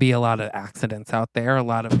got to be a lot of accidents out there, a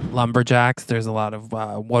lot of lumberjacks. There's a lot of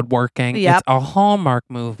woodworking. Yep. It's a Hallmark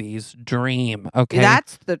movie's dream, okay?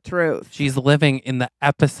 That's the truth. She's living in the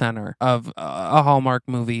epicenter of a Hallmark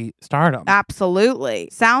movie stardom. Absolutely.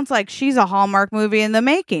 Sounds like she's a Hallmark movie in the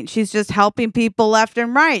making. She's just helping people left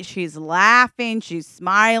and right. She's laughing. She's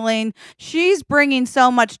smiling. She's bringing so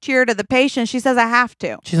much cheer to the patient. She says, I have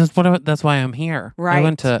to. She says, that's why I'm here. Right. I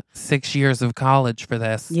went to 6 years of college for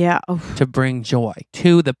this. Yeah. To bring joy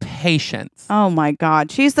to the patients. Oh, my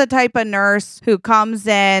God. She's the type of nurse who comes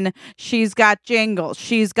in. She's got jingles.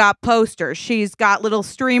 She's got posters. She's got little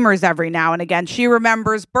streamers every now and again. She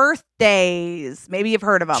remembers birthdays. Maybe you've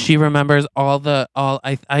heard of them. She remembers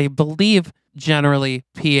I believe generally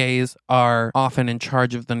PAs are often in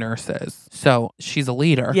charge of the nurses. So she's a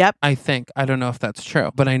leader. Yep. I think. I don't know if that's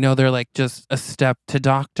true, but I know they're like just a step to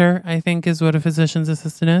doctor, I think is what a physician's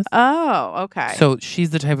assistant is. Oh, okay. So she's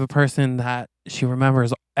the type of person that she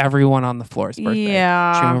remembers everyone on the floor's birthday.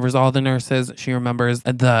 Yeah. She remembers all the nurses. She remembers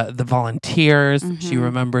the volunteers. Mm-hmm. She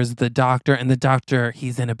remembers the doctor. And the doctor,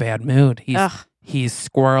 he's in a bad mood. He's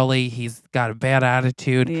squirrely. He's got a bad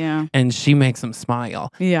attitude. Yeah. And she makes him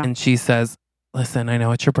smile. Yeah. And she says, listen, I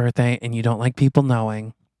know it's your birthday and you don't like people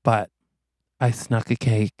knowing, but I snuck a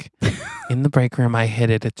cake in the break room. I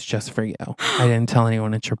hid it. It's just for you. I didn't tell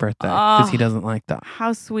anyone it's your birthday because he doesn't like that.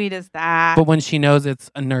 How sweet is that? But when she knows it's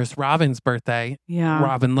a Nurse Robin's birthday, yeah.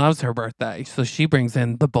 Robin loves her birthday. So she brings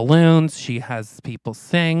in the balloons. She has people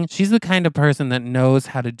sing. She's the kind of person that knows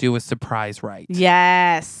how to do a surprise right.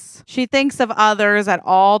 Yes. She thinks of others at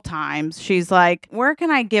all times. She's like, where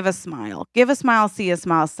can I give a smile? Give a smile, see a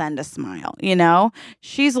smile, send a smile. You know,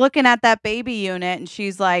 she's looking at that baby unit and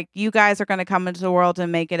she's like, you guys are going to come into the world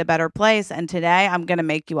and make it a better place. And today I'm going to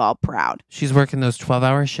make you all proud. She's working those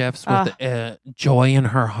 12-hour shifts with joy in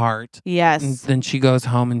her heart. Yes. And then she goes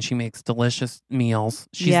home and she makes delicious meals.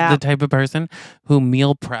 She's the type of person who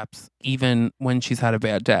meal preps even when she's had a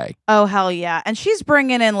bad day. Oh, hell yeah. And she's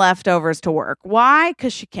bringing in leftovers to work. Why?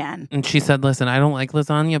 Because she can. And she said, listen, I don't like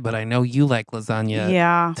lasagna, but I know you like lasagna,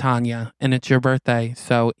 yeah, Tanya, and it's your birthday.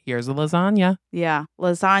 So here's a lasagna. Yeah.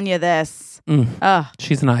 Lasagna this.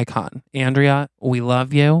 She's an icon. Andrea, we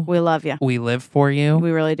love you. We love you. We live for you. We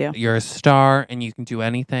really do. You're a star and you can do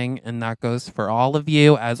anything. And that goes for all of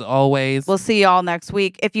you as always. We'll see y'all next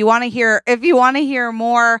week. If you want to hear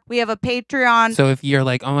more, we have a Patreon. So if you're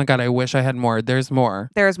like, oh my God, I wish I had more. There's more.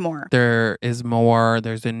 There's more. There is more.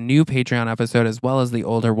 There's a new Patreon episode as well as the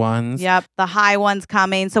older ones. Yep. The high ones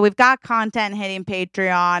coming. So we've got content hitting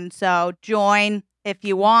Patreon. So join if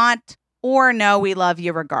you want. Or no, we love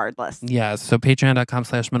you regardless. Yeah, so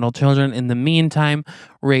patreon.com/middlechildren. In the meantime,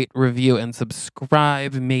 rate, review, and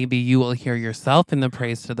subscribe. Maybe you will hear yourself in the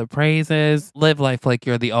praise to the praises. Live life like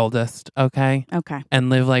you're the oldest, okay? Okay.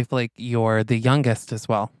 And live life like you're the youngest as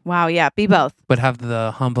well. Wow, yeah, be both. But have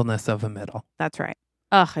the humbleness of a middle. That's right.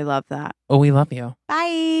 Ugh, I love that. Oh, we love you.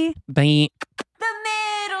 Bye. Bye. The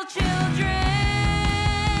Middle Children.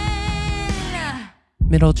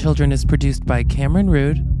 Middle Children is produced by Cameron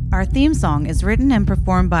Rood. Our theme song is written and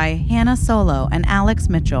performed by Hannah Solo and Alex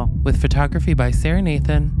Mitchell. With photography by Sarah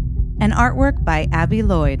Nathan. And artwork by Abby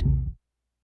Lloyd.